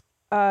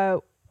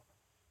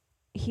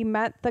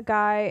the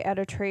guy at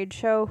a trade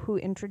show who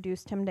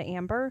introduced him to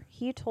Amber,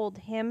 he told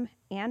him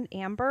and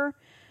Amber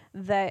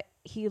that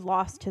he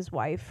lost his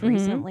wife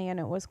recently and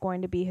it was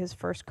going to be his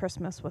first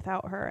Christmas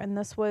without her. And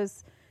this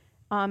was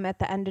at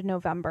the end of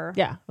November.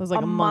 Yeah, it was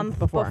like a month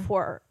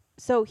before.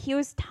 So he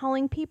was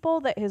telling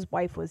people that his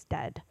wife was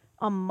dead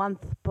a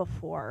month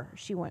before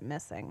she went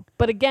missing.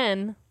 But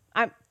again,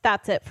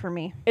 that's it for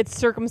me. It's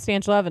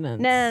circumstantial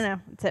evidence. No.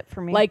 It's it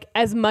for me. Like,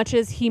 as much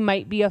as he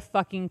might be a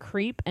fucking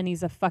creep and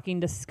he's a fucking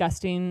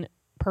disgusting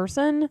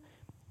person,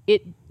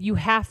 you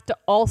have to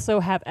also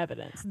have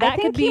evidence. I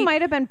think he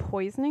might have been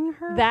poisoning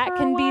her. That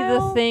can be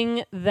the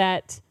thing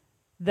that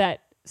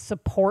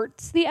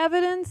supports the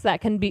evidence.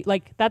 That can be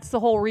like, that's the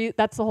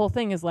whole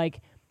thing is like,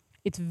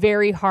 it's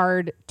very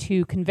hard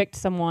to convict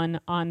someone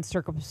on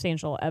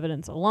circumstantial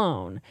evidence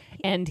alone.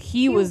 And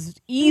he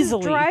was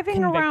easily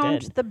driving convicted.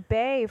 Around the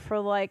bay for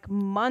like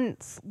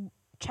months,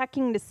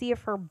 checking to see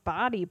if her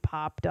body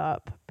popped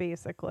up,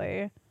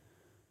 basically.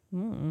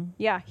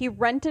 Yeah, he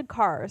rented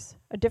cars,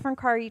 a different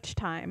car each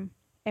time,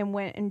 and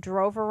went and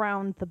drove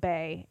around the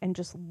bay and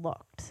just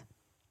looked.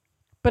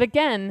 But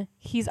again,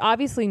 he's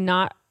obviously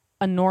not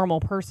a normal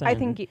person. I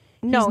think he's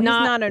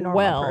not a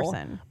normal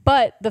person.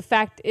 But the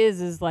fact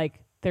is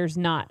like, there's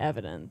not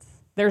evidence.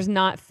 There's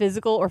not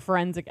physical or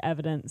forensic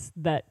evidence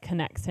that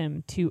connects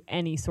him to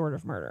any sort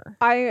of murder.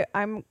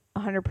 I'm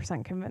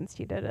 100% convinced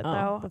he did it,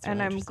 though. That's really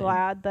and I'm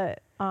glad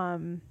that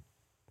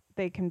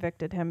they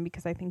convicted him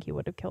because I think he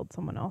would have killed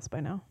someone else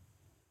by now.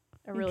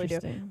 I really do.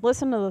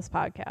 Listen to this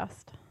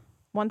podcast,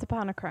 Once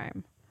Upon a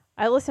Crime.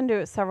 I listened to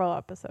it several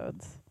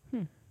episodes.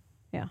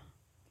 Yeah.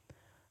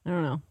 I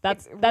don't know.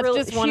 That's really,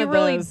 just one of those.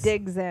 She really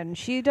digs in.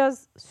 She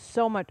does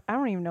so much. I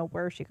don't even know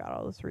where she got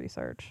all this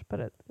research, but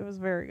it was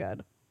very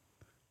good.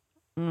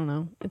 I don't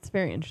know. It's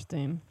very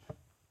interesting.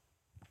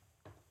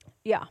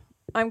 Yeah,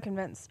 I'm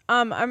convinced.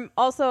 I'm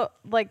also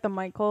like the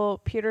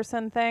Michael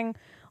Peterson thing,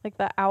 like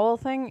the owl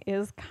thing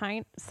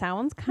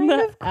sounds kind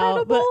of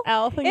credible. The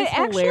owl thing is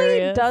hilarious. It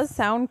actually does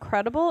sound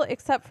credible,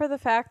 except for the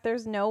fact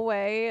there's no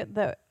way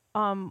that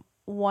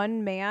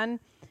one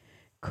man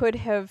could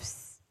have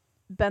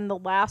been the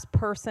last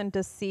person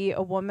to see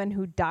a woman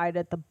who died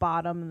at the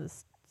bottom of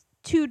the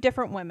two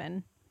different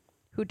women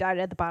who died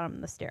at the bottom of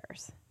the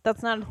stairs.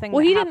 That's not a thing.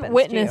 Well, he didn't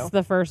witness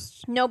the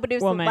first but it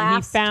was woman. The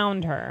last. He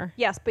found her.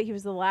 Yes, but he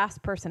was the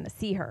last person to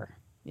see her.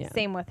 Yeah.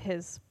 Same with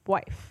his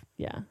wife.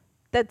 Yeah.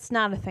 That's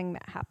not a thing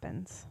that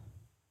happens.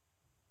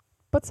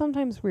 But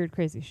sometimes weird,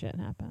 crazy shit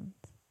happens.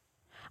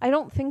 I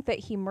don't think that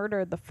he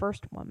murdered the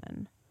first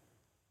woman.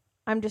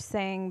 I'm just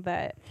saying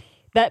that...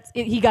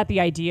 he got the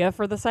idea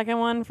for the second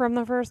one from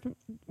the first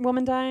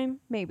woman dying?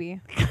 Maybe.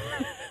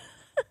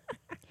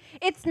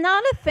 It's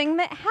not a thing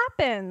that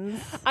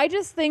happens. I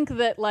just think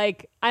that,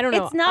 like, I don't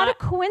know. It's not a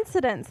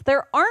coincidence.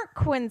 There aren't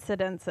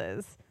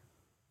coincidences.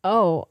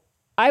 Oh,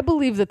 I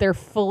believe that there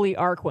fully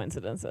are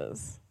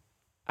coincidences.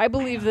 I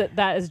believe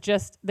that is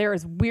just, there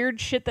is weird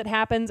shit that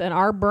happens and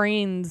our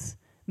brains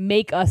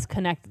make us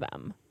connect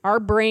them. Our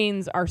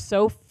brains are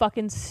so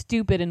fucking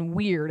stupid and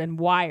weird and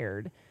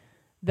wired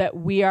that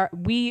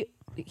we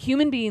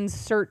human beings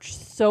search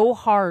so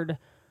hard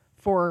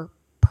for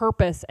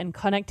purpose and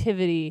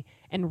connectivity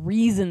and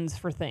reasons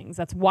for things.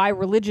 That's why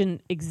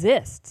religion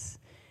exists.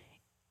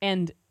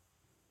 And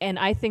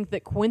I think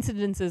that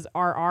coincidences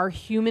are our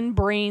human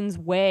brain's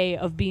way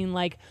of being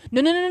like,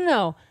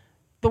 no.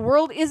 The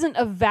world isn't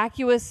a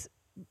vacuous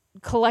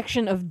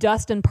collection of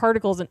dust and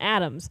particles and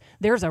atoms.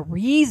 There's a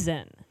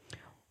reason.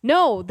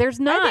 No, there's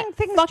not. I think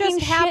things fucking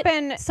just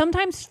happen.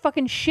 Sometimes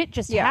fucking shit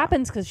just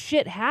happens because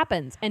shit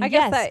happens. And I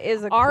guess that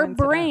is a our coincidence.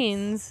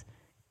 brains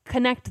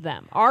connect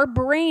them. Our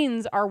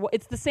brains are,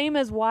 it's the same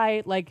as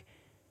why like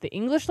the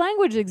English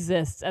language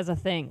exists as a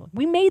thing.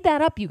 We made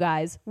that up, you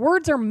guys.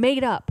 Words are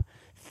made up.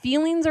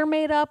 Feelings are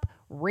made up.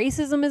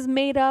 Racism is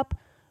made up.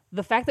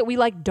 The fact that we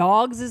like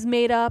dogs is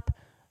made up.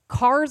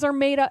 Cars are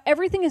made up.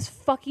 Everything is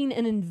fucking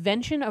an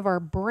invention of our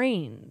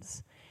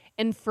brains.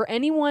 And for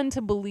anyone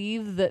to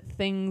believe that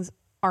things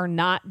are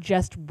not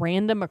just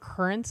random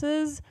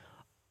occurrences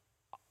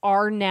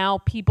are now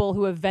people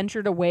who have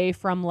ventured away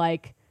from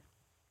like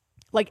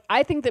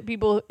I think that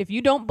people, if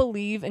you don't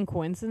believe in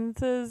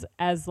coincidences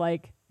as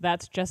like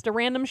that's just a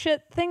random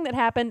shit thing that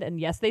happened and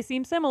yes they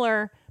seem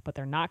similar but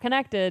they're not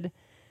connected,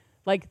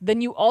 like then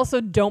you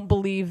also don't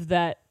believe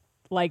that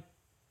like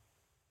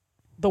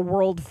the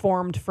world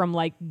formed from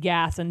like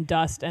gas and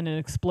dust and an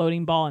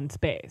exploding ball in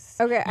space.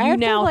 Okay, you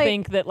now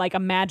think that like a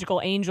magical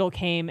angel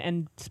came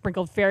and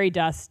sprinkled fairy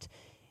dust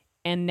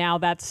and now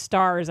that's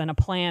stars and a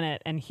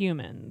planet and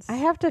humans. I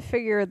have to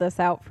figure this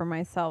out for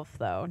myself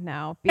though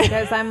now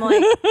because I'm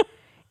like,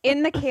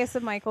 in the case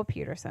of Michael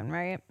Peterson,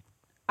 right?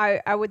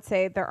 I would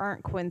say there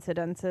aren't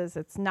coincidences.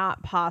 It's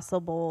not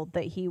possible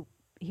that he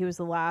was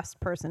the last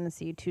person to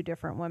see two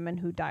different women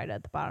who died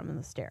at the bottom of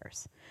the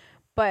stairs.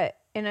 But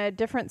in a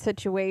different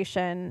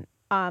situation,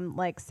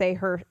 like say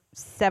her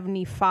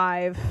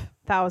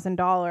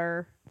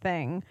 $75,000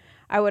 thing,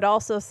 I would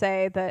also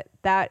say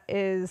that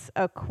is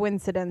a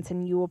coincidence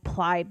and you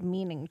applied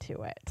meaning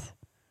to it.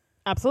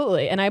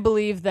 Absolutely. And I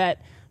believe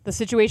that the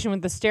situation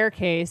with the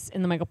staircase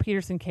in the Michael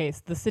Peterson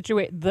case,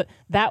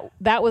 that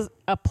was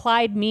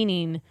applied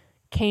meaning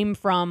came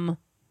from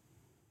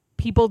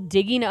people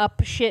digging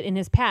up shit in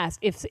his past.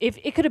 If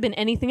it could have been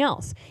anything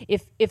else.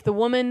 If the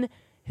woman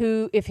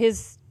if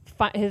his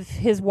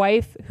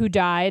wife who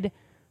died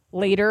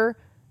later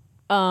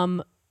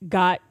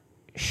got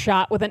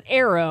shot with an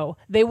arrow,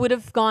 they would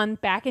have gone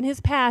back in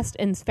his past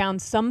and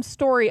found some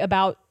story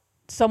about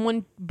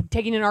someone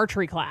taking an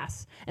archery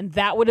class, and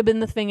that would have been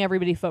the thing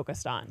everybody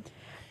focused on.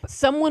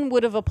 Someone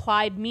would have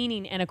applied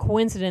meaning and a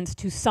coincidence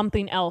to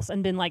something else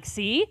and been like,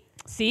 see,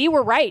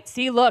 we're right.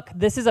 See, look,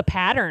 this is a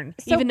pattern,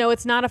 so even though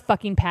it's not a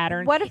fucking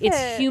pattern. What if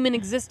it's human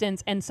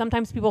existence, and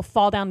sometimes people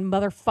fall down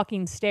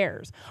motherfucking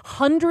stairs.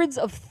 Hundreds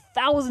of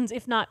thousands,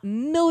 if not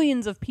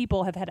millions of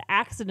people have had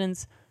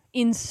accidents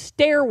in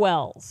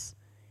stairwells.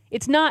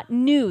 It's not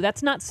new.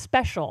 That's not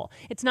special.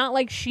 It's not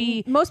like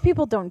Most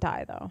people don't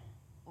die, though.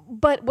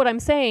 But what I'm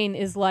saying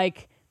is,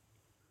 like,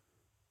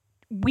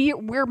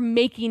 we're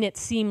making it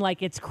seem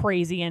like it's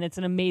crazy and it's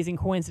an amazing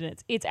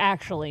coincidence. It's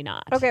actually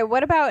not. Okay,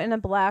 what about in a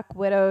Black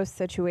Widow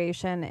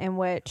situation in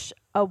which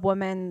a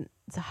woman's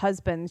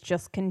husbands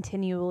just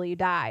continually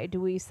die?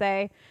 Do we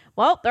say,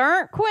 well, there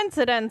aren't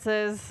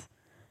coincidences?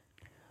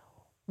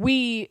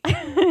 We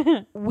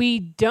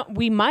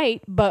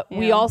might, but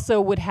we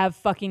also would have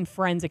fucking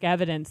forensic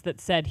evidence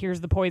that said,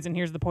 here's the poison,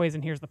 here's the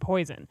poison, here's the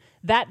poison.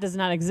 That does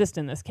not exist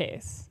in this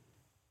case.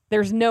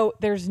 There's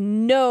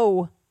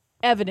no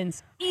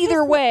evidence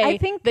either way I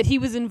think that he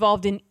was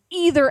involved in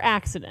either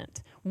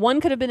accident. One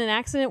could have been an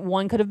accident,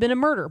 one could have been a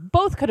murder.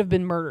 Both could have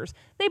been murders.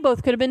 They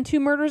both could have been two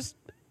murders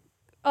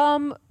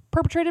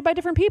perpetrated by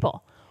different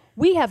people.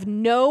 We have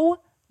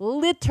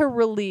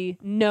literally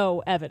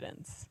no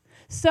evidence.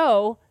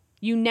 So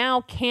you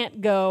now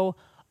can't go,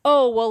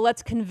 oh, well,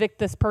 let's convict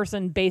this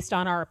person based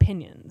on our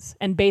opinions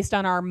and based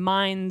on our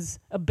mind's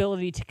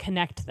ability to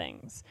connect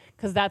things.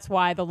 Because that's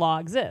why the law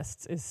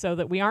exists, is so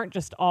that we aren't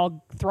just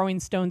all throwing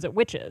stones at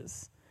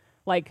witches.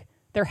 Like,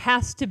 there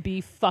has to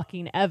be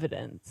fucking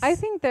evidence. I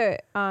think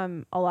that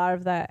a lot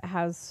of that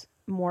has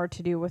more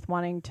to do with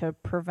wanting to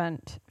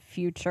prevent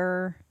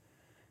future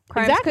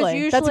crimes. Exactly.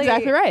 Usually that's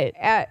exactly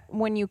right.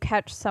 When you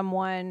catch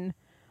someone,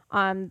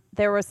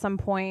 there was some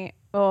point,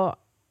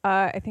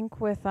 I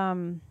think with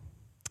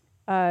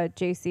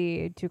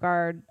J.C.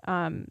 Dugard,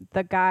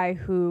 the guy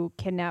who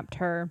kidnapped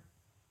her,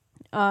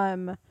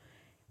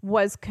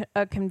 was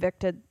a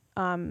convicted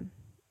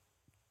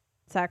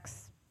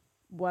sex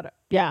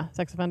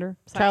offender,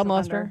 child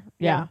molester.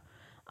 Yeah.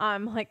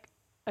 Like,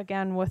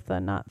 again, with the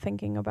not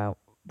thinking about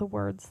the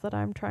words that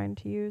I'm trying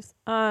to use.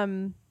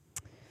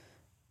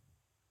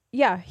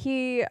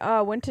 He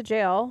went to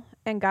jail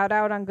and got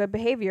out on good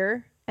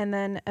behavior and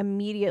then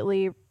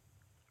immediately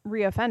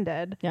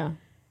reoffended. Yeah.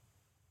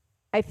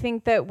 I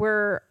think that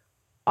there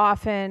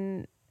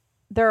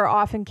are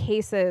often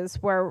cases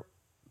where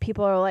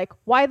people are like,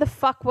 why the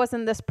fuck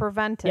wasn't this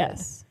prevented?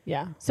 Yes.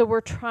 Yeah. So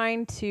we're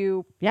trying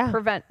to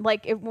prevent,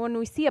 like, when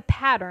we see a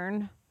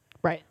pattern,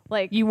 right?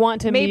 Like, you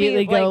want to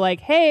immediately go like,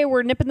 hey,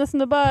 we're nipping this in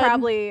the bud.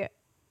 Probably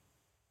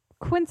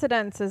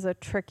coincidence is a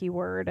tricky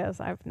word, as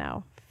I've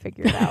now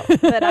figured out.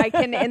 That I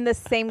can, in the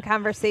same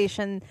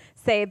conversation,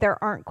 say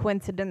there aren't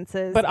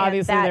coincidences, but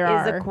obviously that there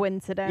is are a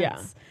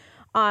coincidence.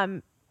 Yeah.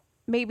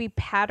 Maybe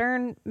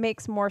pattern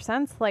makes more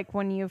sense. Like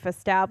when you've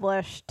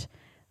established,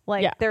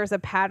 like there's a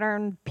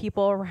pattern,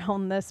 people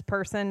around this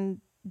person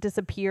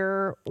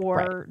disappear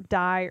or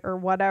die or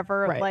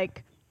whatever. Right.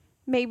 Like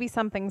maybe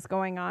something's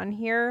going on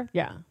here.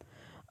 Yeah.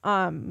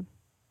 I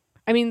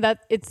mean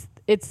that it's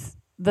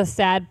the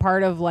sad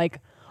part of like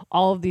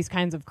all of these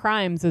kinds of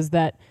crimes is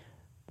that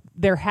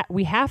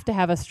we have to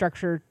have a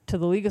structure to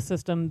the legal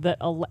system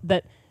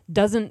that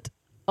doesn't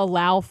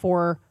allow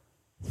for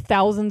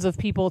thousands of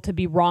people to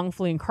be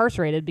wrongfully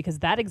incarcerated, because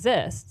that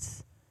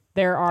exists.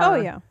 There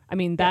are, I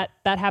mean, that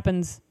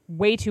happens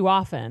way too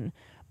often.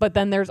 But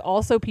then there's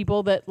also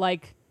people that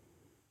like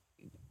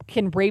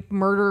can rape,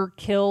 murder,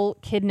 kill,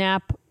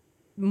 kidnap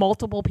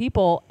multiple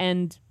people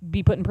and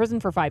be put in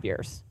prison for 5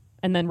 years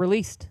and then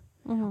released.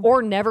 Mm-hmm.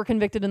 Or never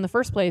convicted in the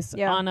first place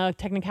on a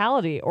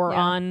technicality or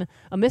on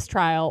a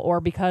mistrial, or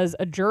because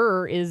a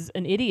juror is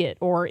an idiot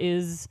or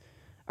is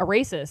a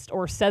racist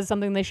or says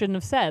something they shouldn't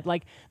have said.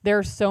 Like there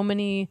are so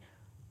many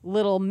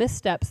little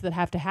missteps that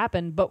have to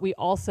happen, but we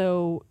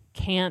also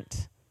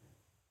can't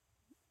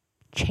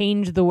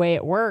change the way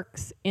it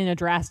works in a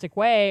drastic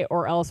way,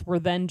 or else we're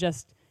then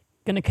just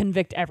going to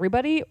convict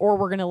everybody, or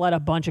we're going to let a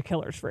bunch of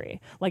killers free.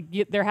 Like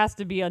there has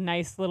to be a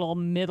nice little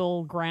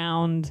middle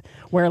ground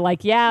where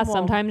like,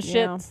 sometimes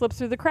shit slips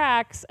through the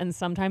cracks and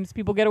sometimes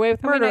people get away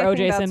with murder.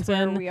 OJ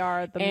Simpson. Where we are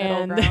at the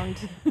middle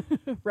ground.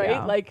 Right.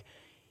 Yeah. Like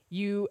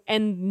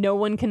no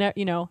one can,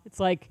 it's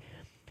like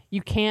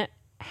you can't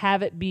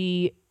have it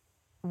be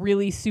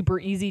really super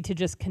easy to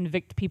just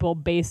convict people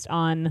based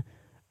on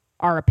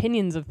our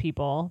opinions of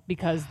people,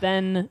 because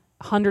then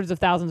hundreds of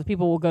thousands of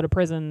people will go to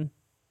prison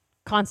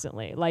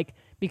constantly, like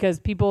because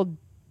people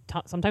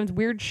sometimes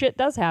weird shit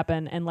does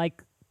happen and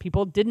like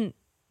people didn't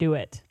do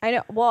it. I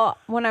know. Well,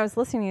 when I was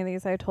listening to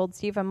these, I told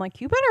Steve, I'm like,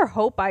 you better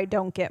hope I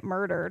don't get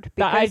murdered,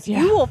 because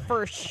you will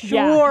for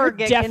sure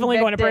get definitely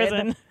convicted. Going to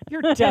prison.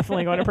 You're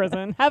definitely going to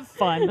prison. Have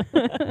fun.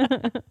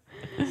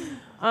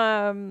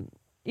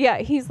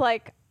 He's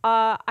like,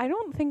 I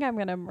don't think I'm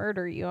going to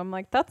murder you. I'm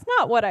like, that's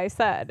not what I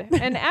said.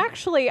 And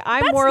actually,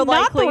 I'm more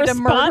likely to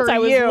murder you.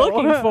 I was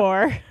looking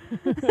for.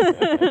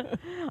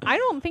 I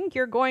don't think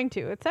you're going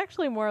to. It's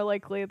actually more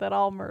likely that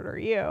I'll murder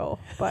you.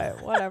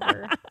 But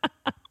whatever.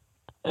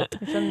 I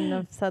shouldn't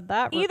have said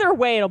that. Either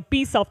way, it'll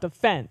be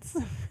self-defense.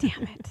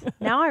 Damn it.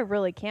 Now I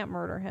really can't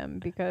murder him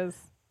because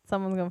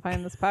someone's going to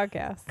find this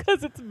podcast.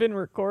 Because it's been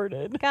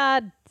recorded.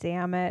 God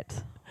damn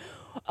it.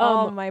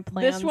 All my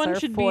plans This one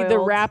should foiled. be the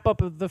wrap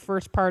up of the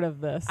first part of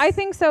this. I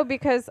think so,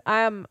 because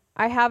I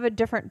have a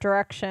different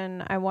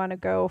direction I want to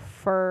go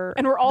for.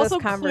 And we're also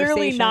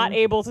clearly not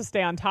able to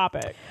stay on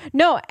topic.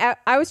 No,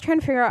 I was trying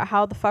to figure out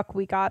how the fuck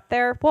we got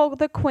there. Well,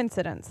 the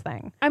coincidence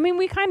thing. I mean,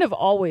 we kind of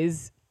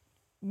always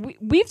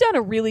we've done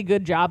a really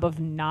good job of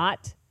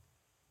not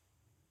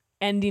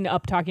ending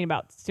up talking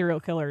about serial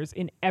killers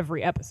in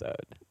every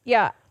episode.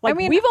 Yeah. Like, I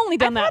mean, we've only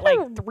done that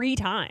like 3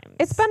 times.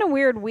 It's been a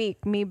weird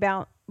week, me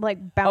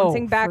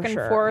bouncing back and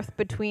forth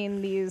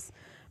between these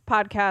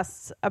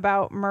podcasts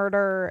about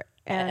murder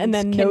and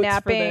then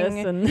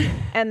kidnapping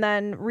and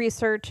then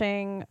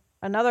researching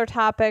another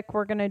topic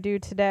we're going to do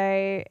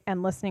today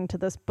and listening to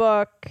this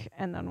book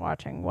and then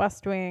watching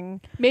West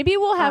Wing. Maybe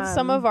we'll have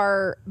some of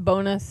our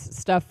bonus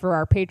stuff for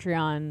our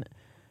Patreon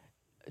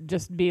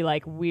just be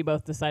like, we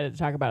both decided to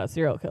talk about a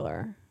serial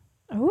killer.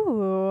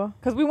 Ooh.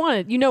 Because we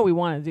want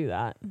to do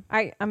that.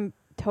 I'm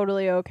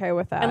totally okay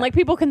with that. And like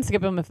people can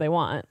skip them if they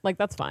want. Like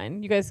that's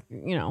fine. You guys,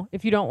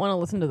 if you don't want to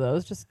listen to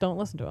those, just don't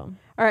listen to them.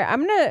 All right,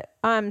 I'm going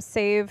to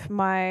save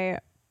my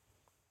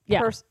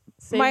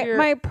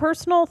my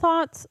personal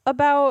thoughts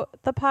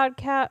about the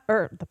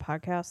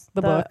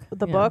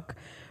book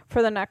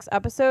for the next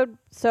episode.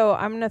 So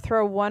I'm going to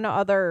throw one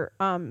other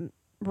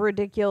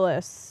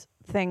ridiculous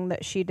thing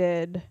that she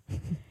did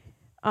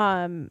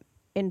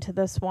into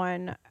this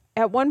one.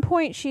 At one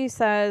point, she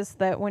says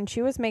that when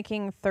she was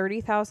making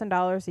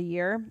 $30,000 a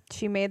year,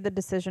 she made the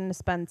decision to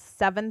spend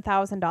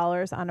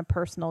 $7,000 on a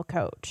personal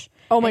coach.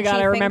 Oh my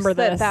God, I remember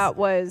this. That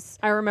was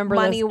I remember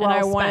money this, well and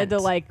I spent. wanted to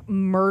like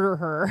murder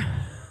her.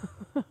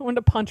 I wanted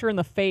to punch her in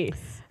the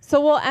face. So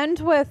we'll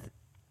end with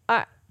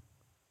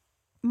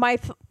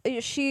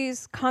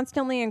she's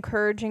constantly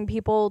encouraging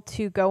people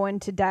to go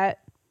into debt.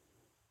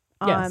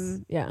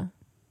 Yes. Yeah.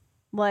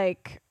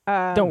 Like,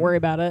 don't worry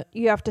about it.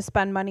 You have to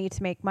spend money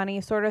to make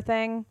money, sort of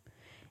thing.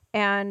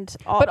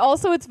 But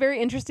also it's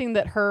very interesting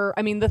that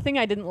the thing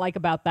I didn't like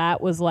about that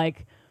was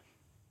like,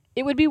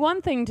 it would be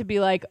one thing to be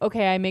like,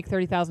 okay, I make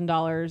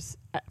 $30,000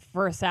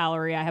 for a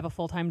salary. I have a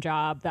full-time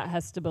job that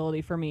has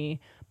stability for me,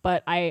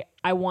 but I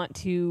want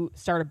to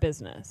start a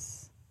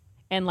business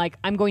and like,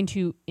 I'm going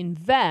to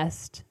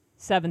invest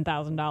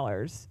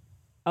 $7,000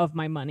 of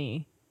my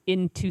money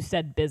into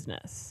said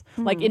business.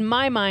 Like in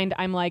my mind,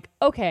 I'm like,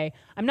 okay,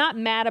 I'm not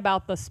mad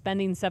about the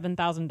spending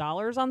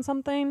 $7,000 on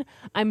something.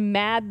 I'm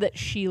mad that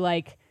she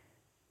like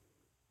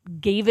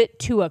gave it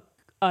to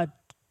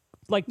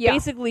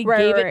basically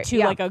gave it to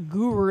like a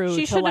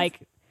guru to like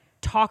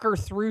talk her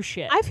through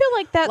shit. I feel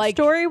like that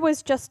story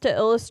was just to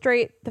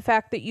illustrate the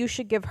fact that you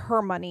should give her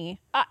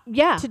money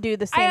to do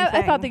the same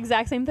thing. I thought the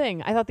exact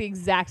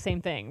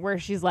same thing where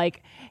she's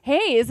like,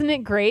 hey, isn't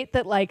it great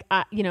that like,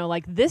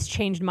 like this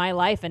changed my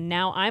life and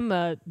now I'm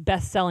a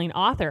best-selling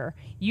author.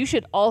 You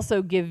should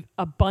also give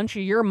a bunch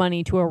of your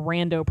money to a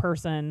rando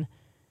person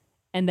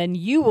and then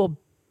you will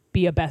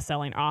be a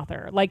best-selling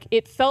author. Like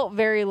it felt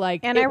very like,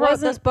 and I wrote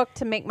this book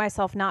to make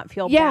myself not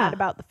feel bad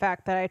about the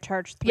fact that I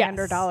charged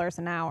 $300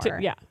 an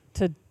hour.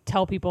 To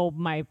tell people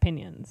my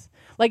opinions.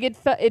 Like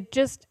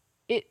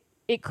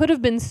it could have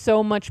been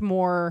so much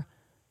more.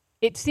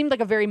 It seemed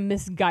like a very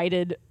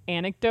misguided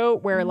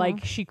anecdote where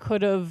like she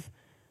could have,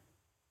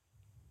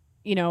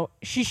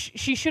 she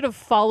should have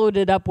followed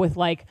it up with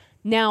like,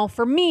 now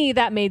for me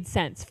that made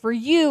sense. For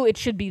you it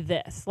should be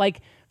this.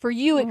 Like for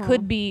you it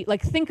could be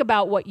like, think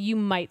about what you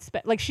might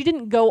spend. Like she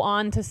didn't go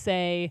on to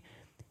say,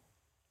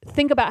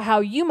 think about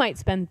how you might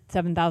spend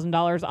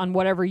 $7,000 on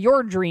whatever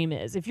your dream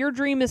is. If your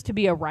dream is to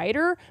be a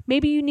writer,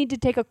 maybe you need to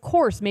take a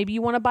course. Maybe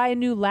you want to buy a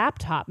new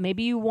laptop.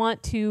 Maybe you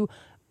want to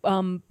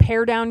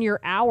pare down your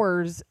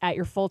hours at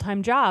your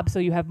full-time job so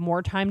you have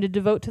more time to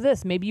devote to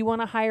this. Maybe you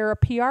want to hire a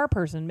PR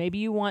person. Maybe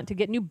you want to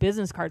get new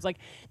business cards. Like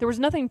there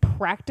was nothing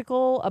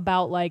practical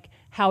about like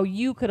how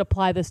you could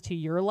apply this to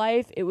your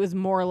life. It was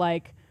more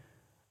like,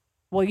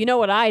 well, you know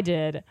what I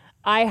did?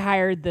 I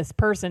hired this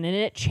person and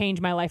it changed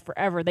my life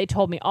forever. They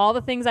told me all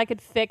the things I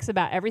could fix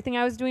about everything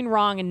I was doing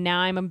wrong, and now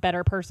I'm a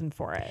better person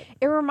for it.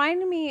 It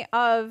reminded me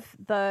of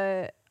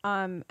the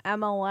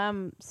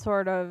MLM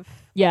sort of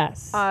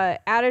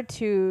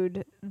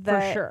attitude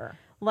that, for sure,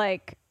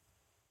 like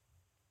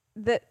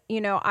that.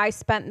 I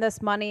spent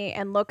this money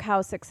and look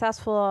how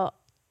successful.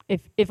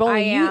 If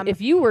only if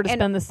you were to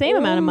spend the same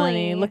amount of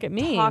money, look at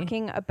me.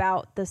 Talking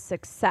about the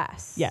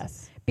success.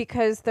 Yes.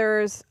 Because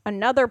there's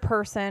another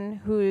person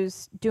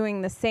who's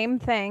doing the same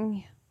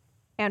thing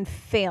and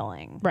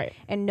failing. Right.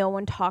 And no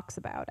one talks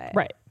about it.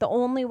 Right. The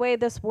only way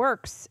this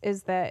works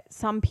is that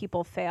some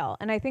people fail.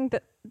 And I think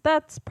that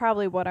that's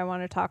probably what I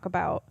want to talk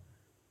about.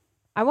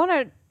 I want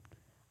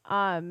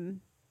to,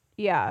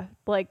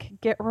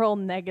 get real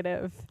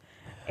negative.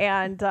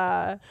 And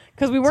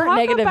because we weren't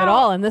negative at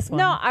all in this one.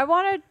 No, I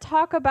want to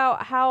talk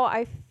about how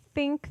I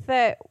think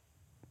that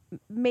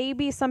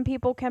maybe some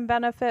people can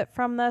benefit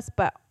from this,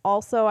 but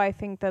also I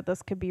think that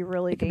this could be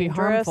really dangerous.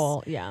 Be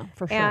harmful. Yeah,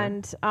 for sure.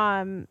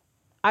 And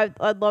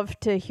I'd love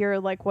to hear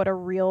like what a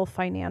real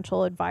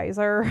financial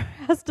advisor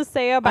has to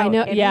say about any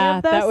of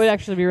this. That would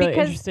actually be really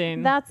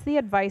interesting. That's the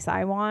advice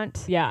I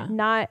want. Yeah.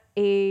 Not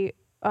a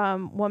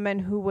woman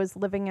who was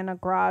living in a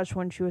garage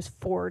when she was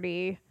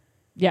 40.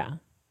 Yeah.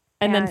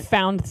 And then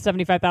found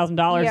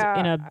 $75,000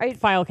 in a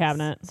file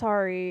cabinet.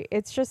 Sorry.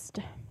 It's just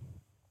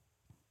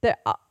that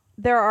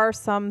there are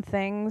some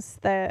things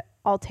that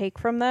I'll take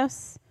from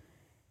this,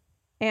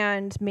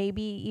 and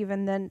maybe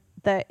even then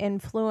that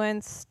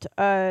influenced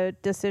a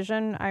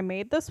decision I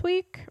made this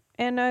week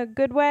in a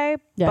good way.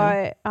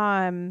 Yeah.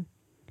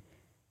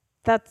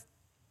 But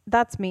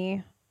that's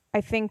me.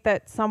 I think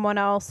that someone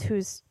else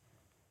who's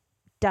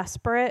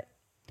desperate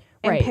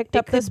and picked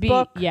up this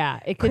book,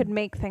 it could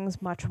make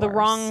things much worse. The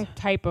wrong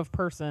type of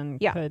person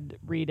could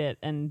read it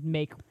and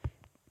make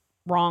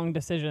wrong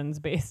decisions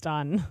based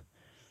on.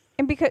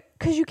 And because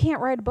you can't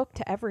write a book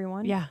to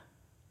everyone. Yeah.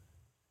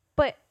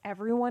 But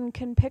everyone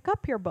can pick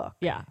up your book.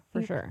 Yeah,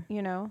 for sure.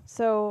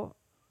 So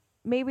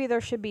maybe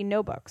there should be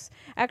no books.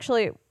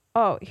 Actually,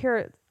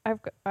 here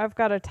I've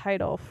got a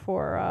title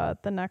for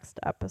the next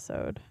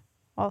episode.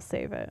 I'll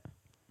save it.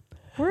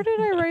 Where did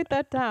I write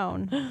that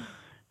down?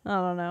 I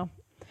don't know.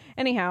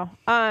 Anyhow,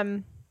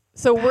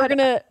 so we're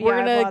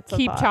gonna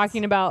keep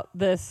talking about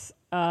this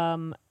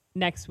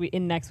next week.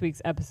 In next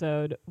week's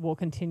episode, we'll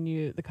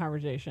continue the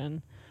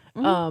conversation.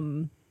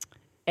 Mm-hmm.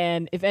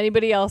 And if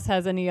anybody else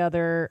has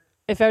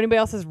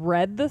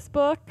read this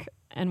book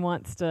and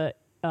wants to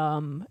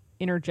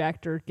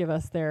interject or give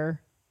us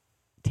their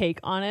take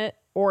on it,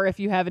 or if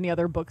you have any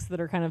other books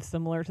that are kind of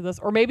similar to this,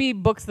 or maybe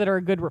books that are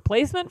a good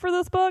replacement for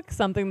this book,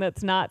 something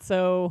that's not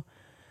so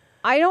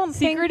I don't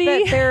secret-y.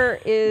 Think that there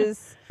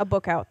is a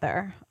book out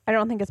there. I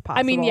don't think it's possible.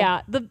 I mean, yeah,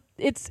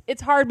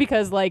 it's hard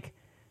because like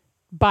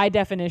by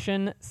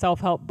definition,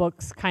 self-help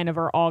books kind of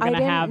are all going to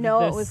have. I didn't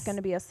know it was going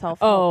to be a self-help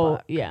book.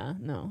 Oh, yeah,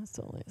 no, it's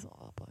totally a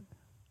self-help book.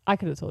 I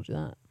could have told you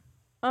that.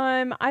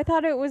 I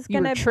thought it was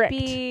going to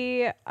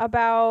be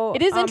about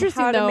it is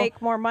interesting, how though, to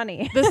make more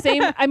money. The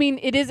same. I mean,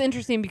 it is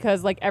interesting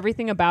because like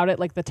everything about it,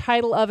 like the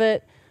title of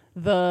it,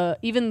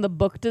 even the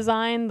book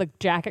design, the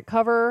jacket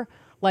cover,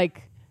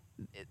 like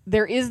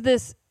there is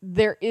this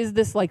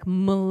like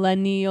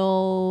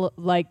millennial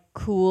like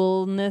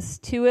coolness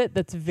to it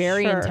that's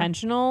very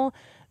intentional,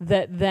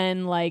 that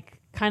then like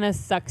kind of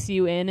sucks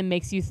you in and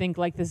makes you think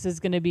like this is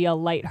going to be a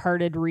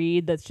lighthearted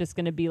read that's just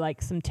going to be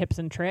like some tips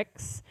and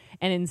tricks,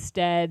 and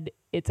instead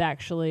it's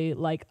actually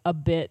like a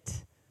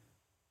bit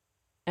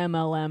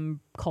MLM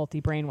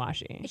culty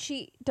brainwashing.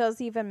 She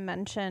does even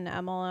mention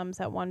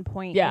MLMs at one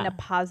point in a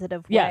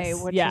positive way,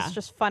 which is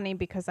just funny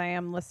because I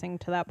am listening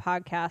to that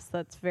podcast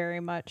that's very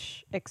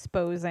much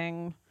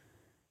exposing,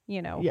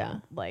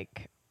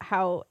 like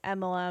how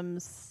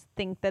MLMs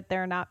think that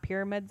they're not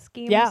pyramid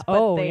schemes,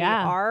 but they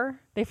are.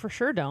 They for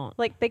sure don't.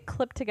 Like they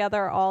clip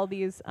together all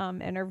these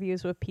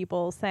interviews with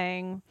people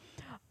saying,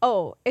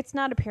 oh, it's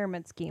not a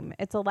pyramid scheme.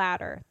 It's a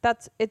ladder.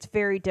 It's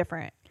very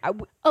different.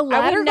 A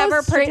ladder goes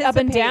never straight up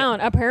and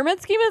down. A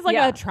pyramid scheme is like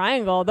a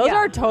triangle. Those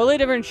are totally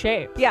different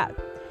shapes. Yeah.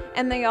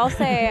 And they all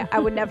say, I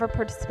would never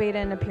participate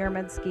in a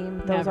pyramid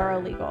scheme. Those are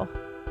illegal.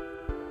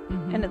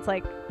 Mm-hmm. And it's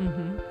like,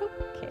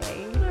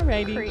 okay.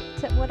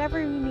 Alrighty.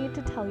 Whatever you need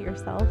to tell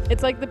yourself.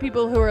 It's like the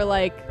people who are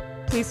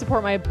like, please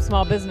support my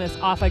small business.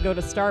 Off I go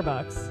to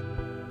Starbucks.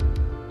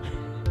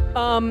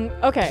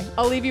 Okay,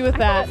 I'll leave you with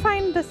that. I gotta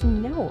find this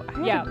note.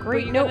 I have a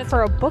great note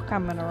for a book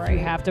I'm gonna write. You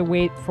have to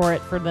wait for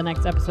it for the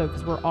next episode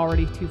because we're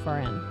already too far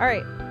in. All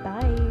right,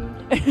 bye.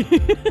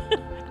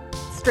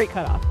 Straight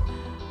cut off.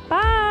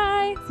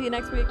 Bye. See you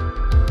next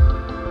week.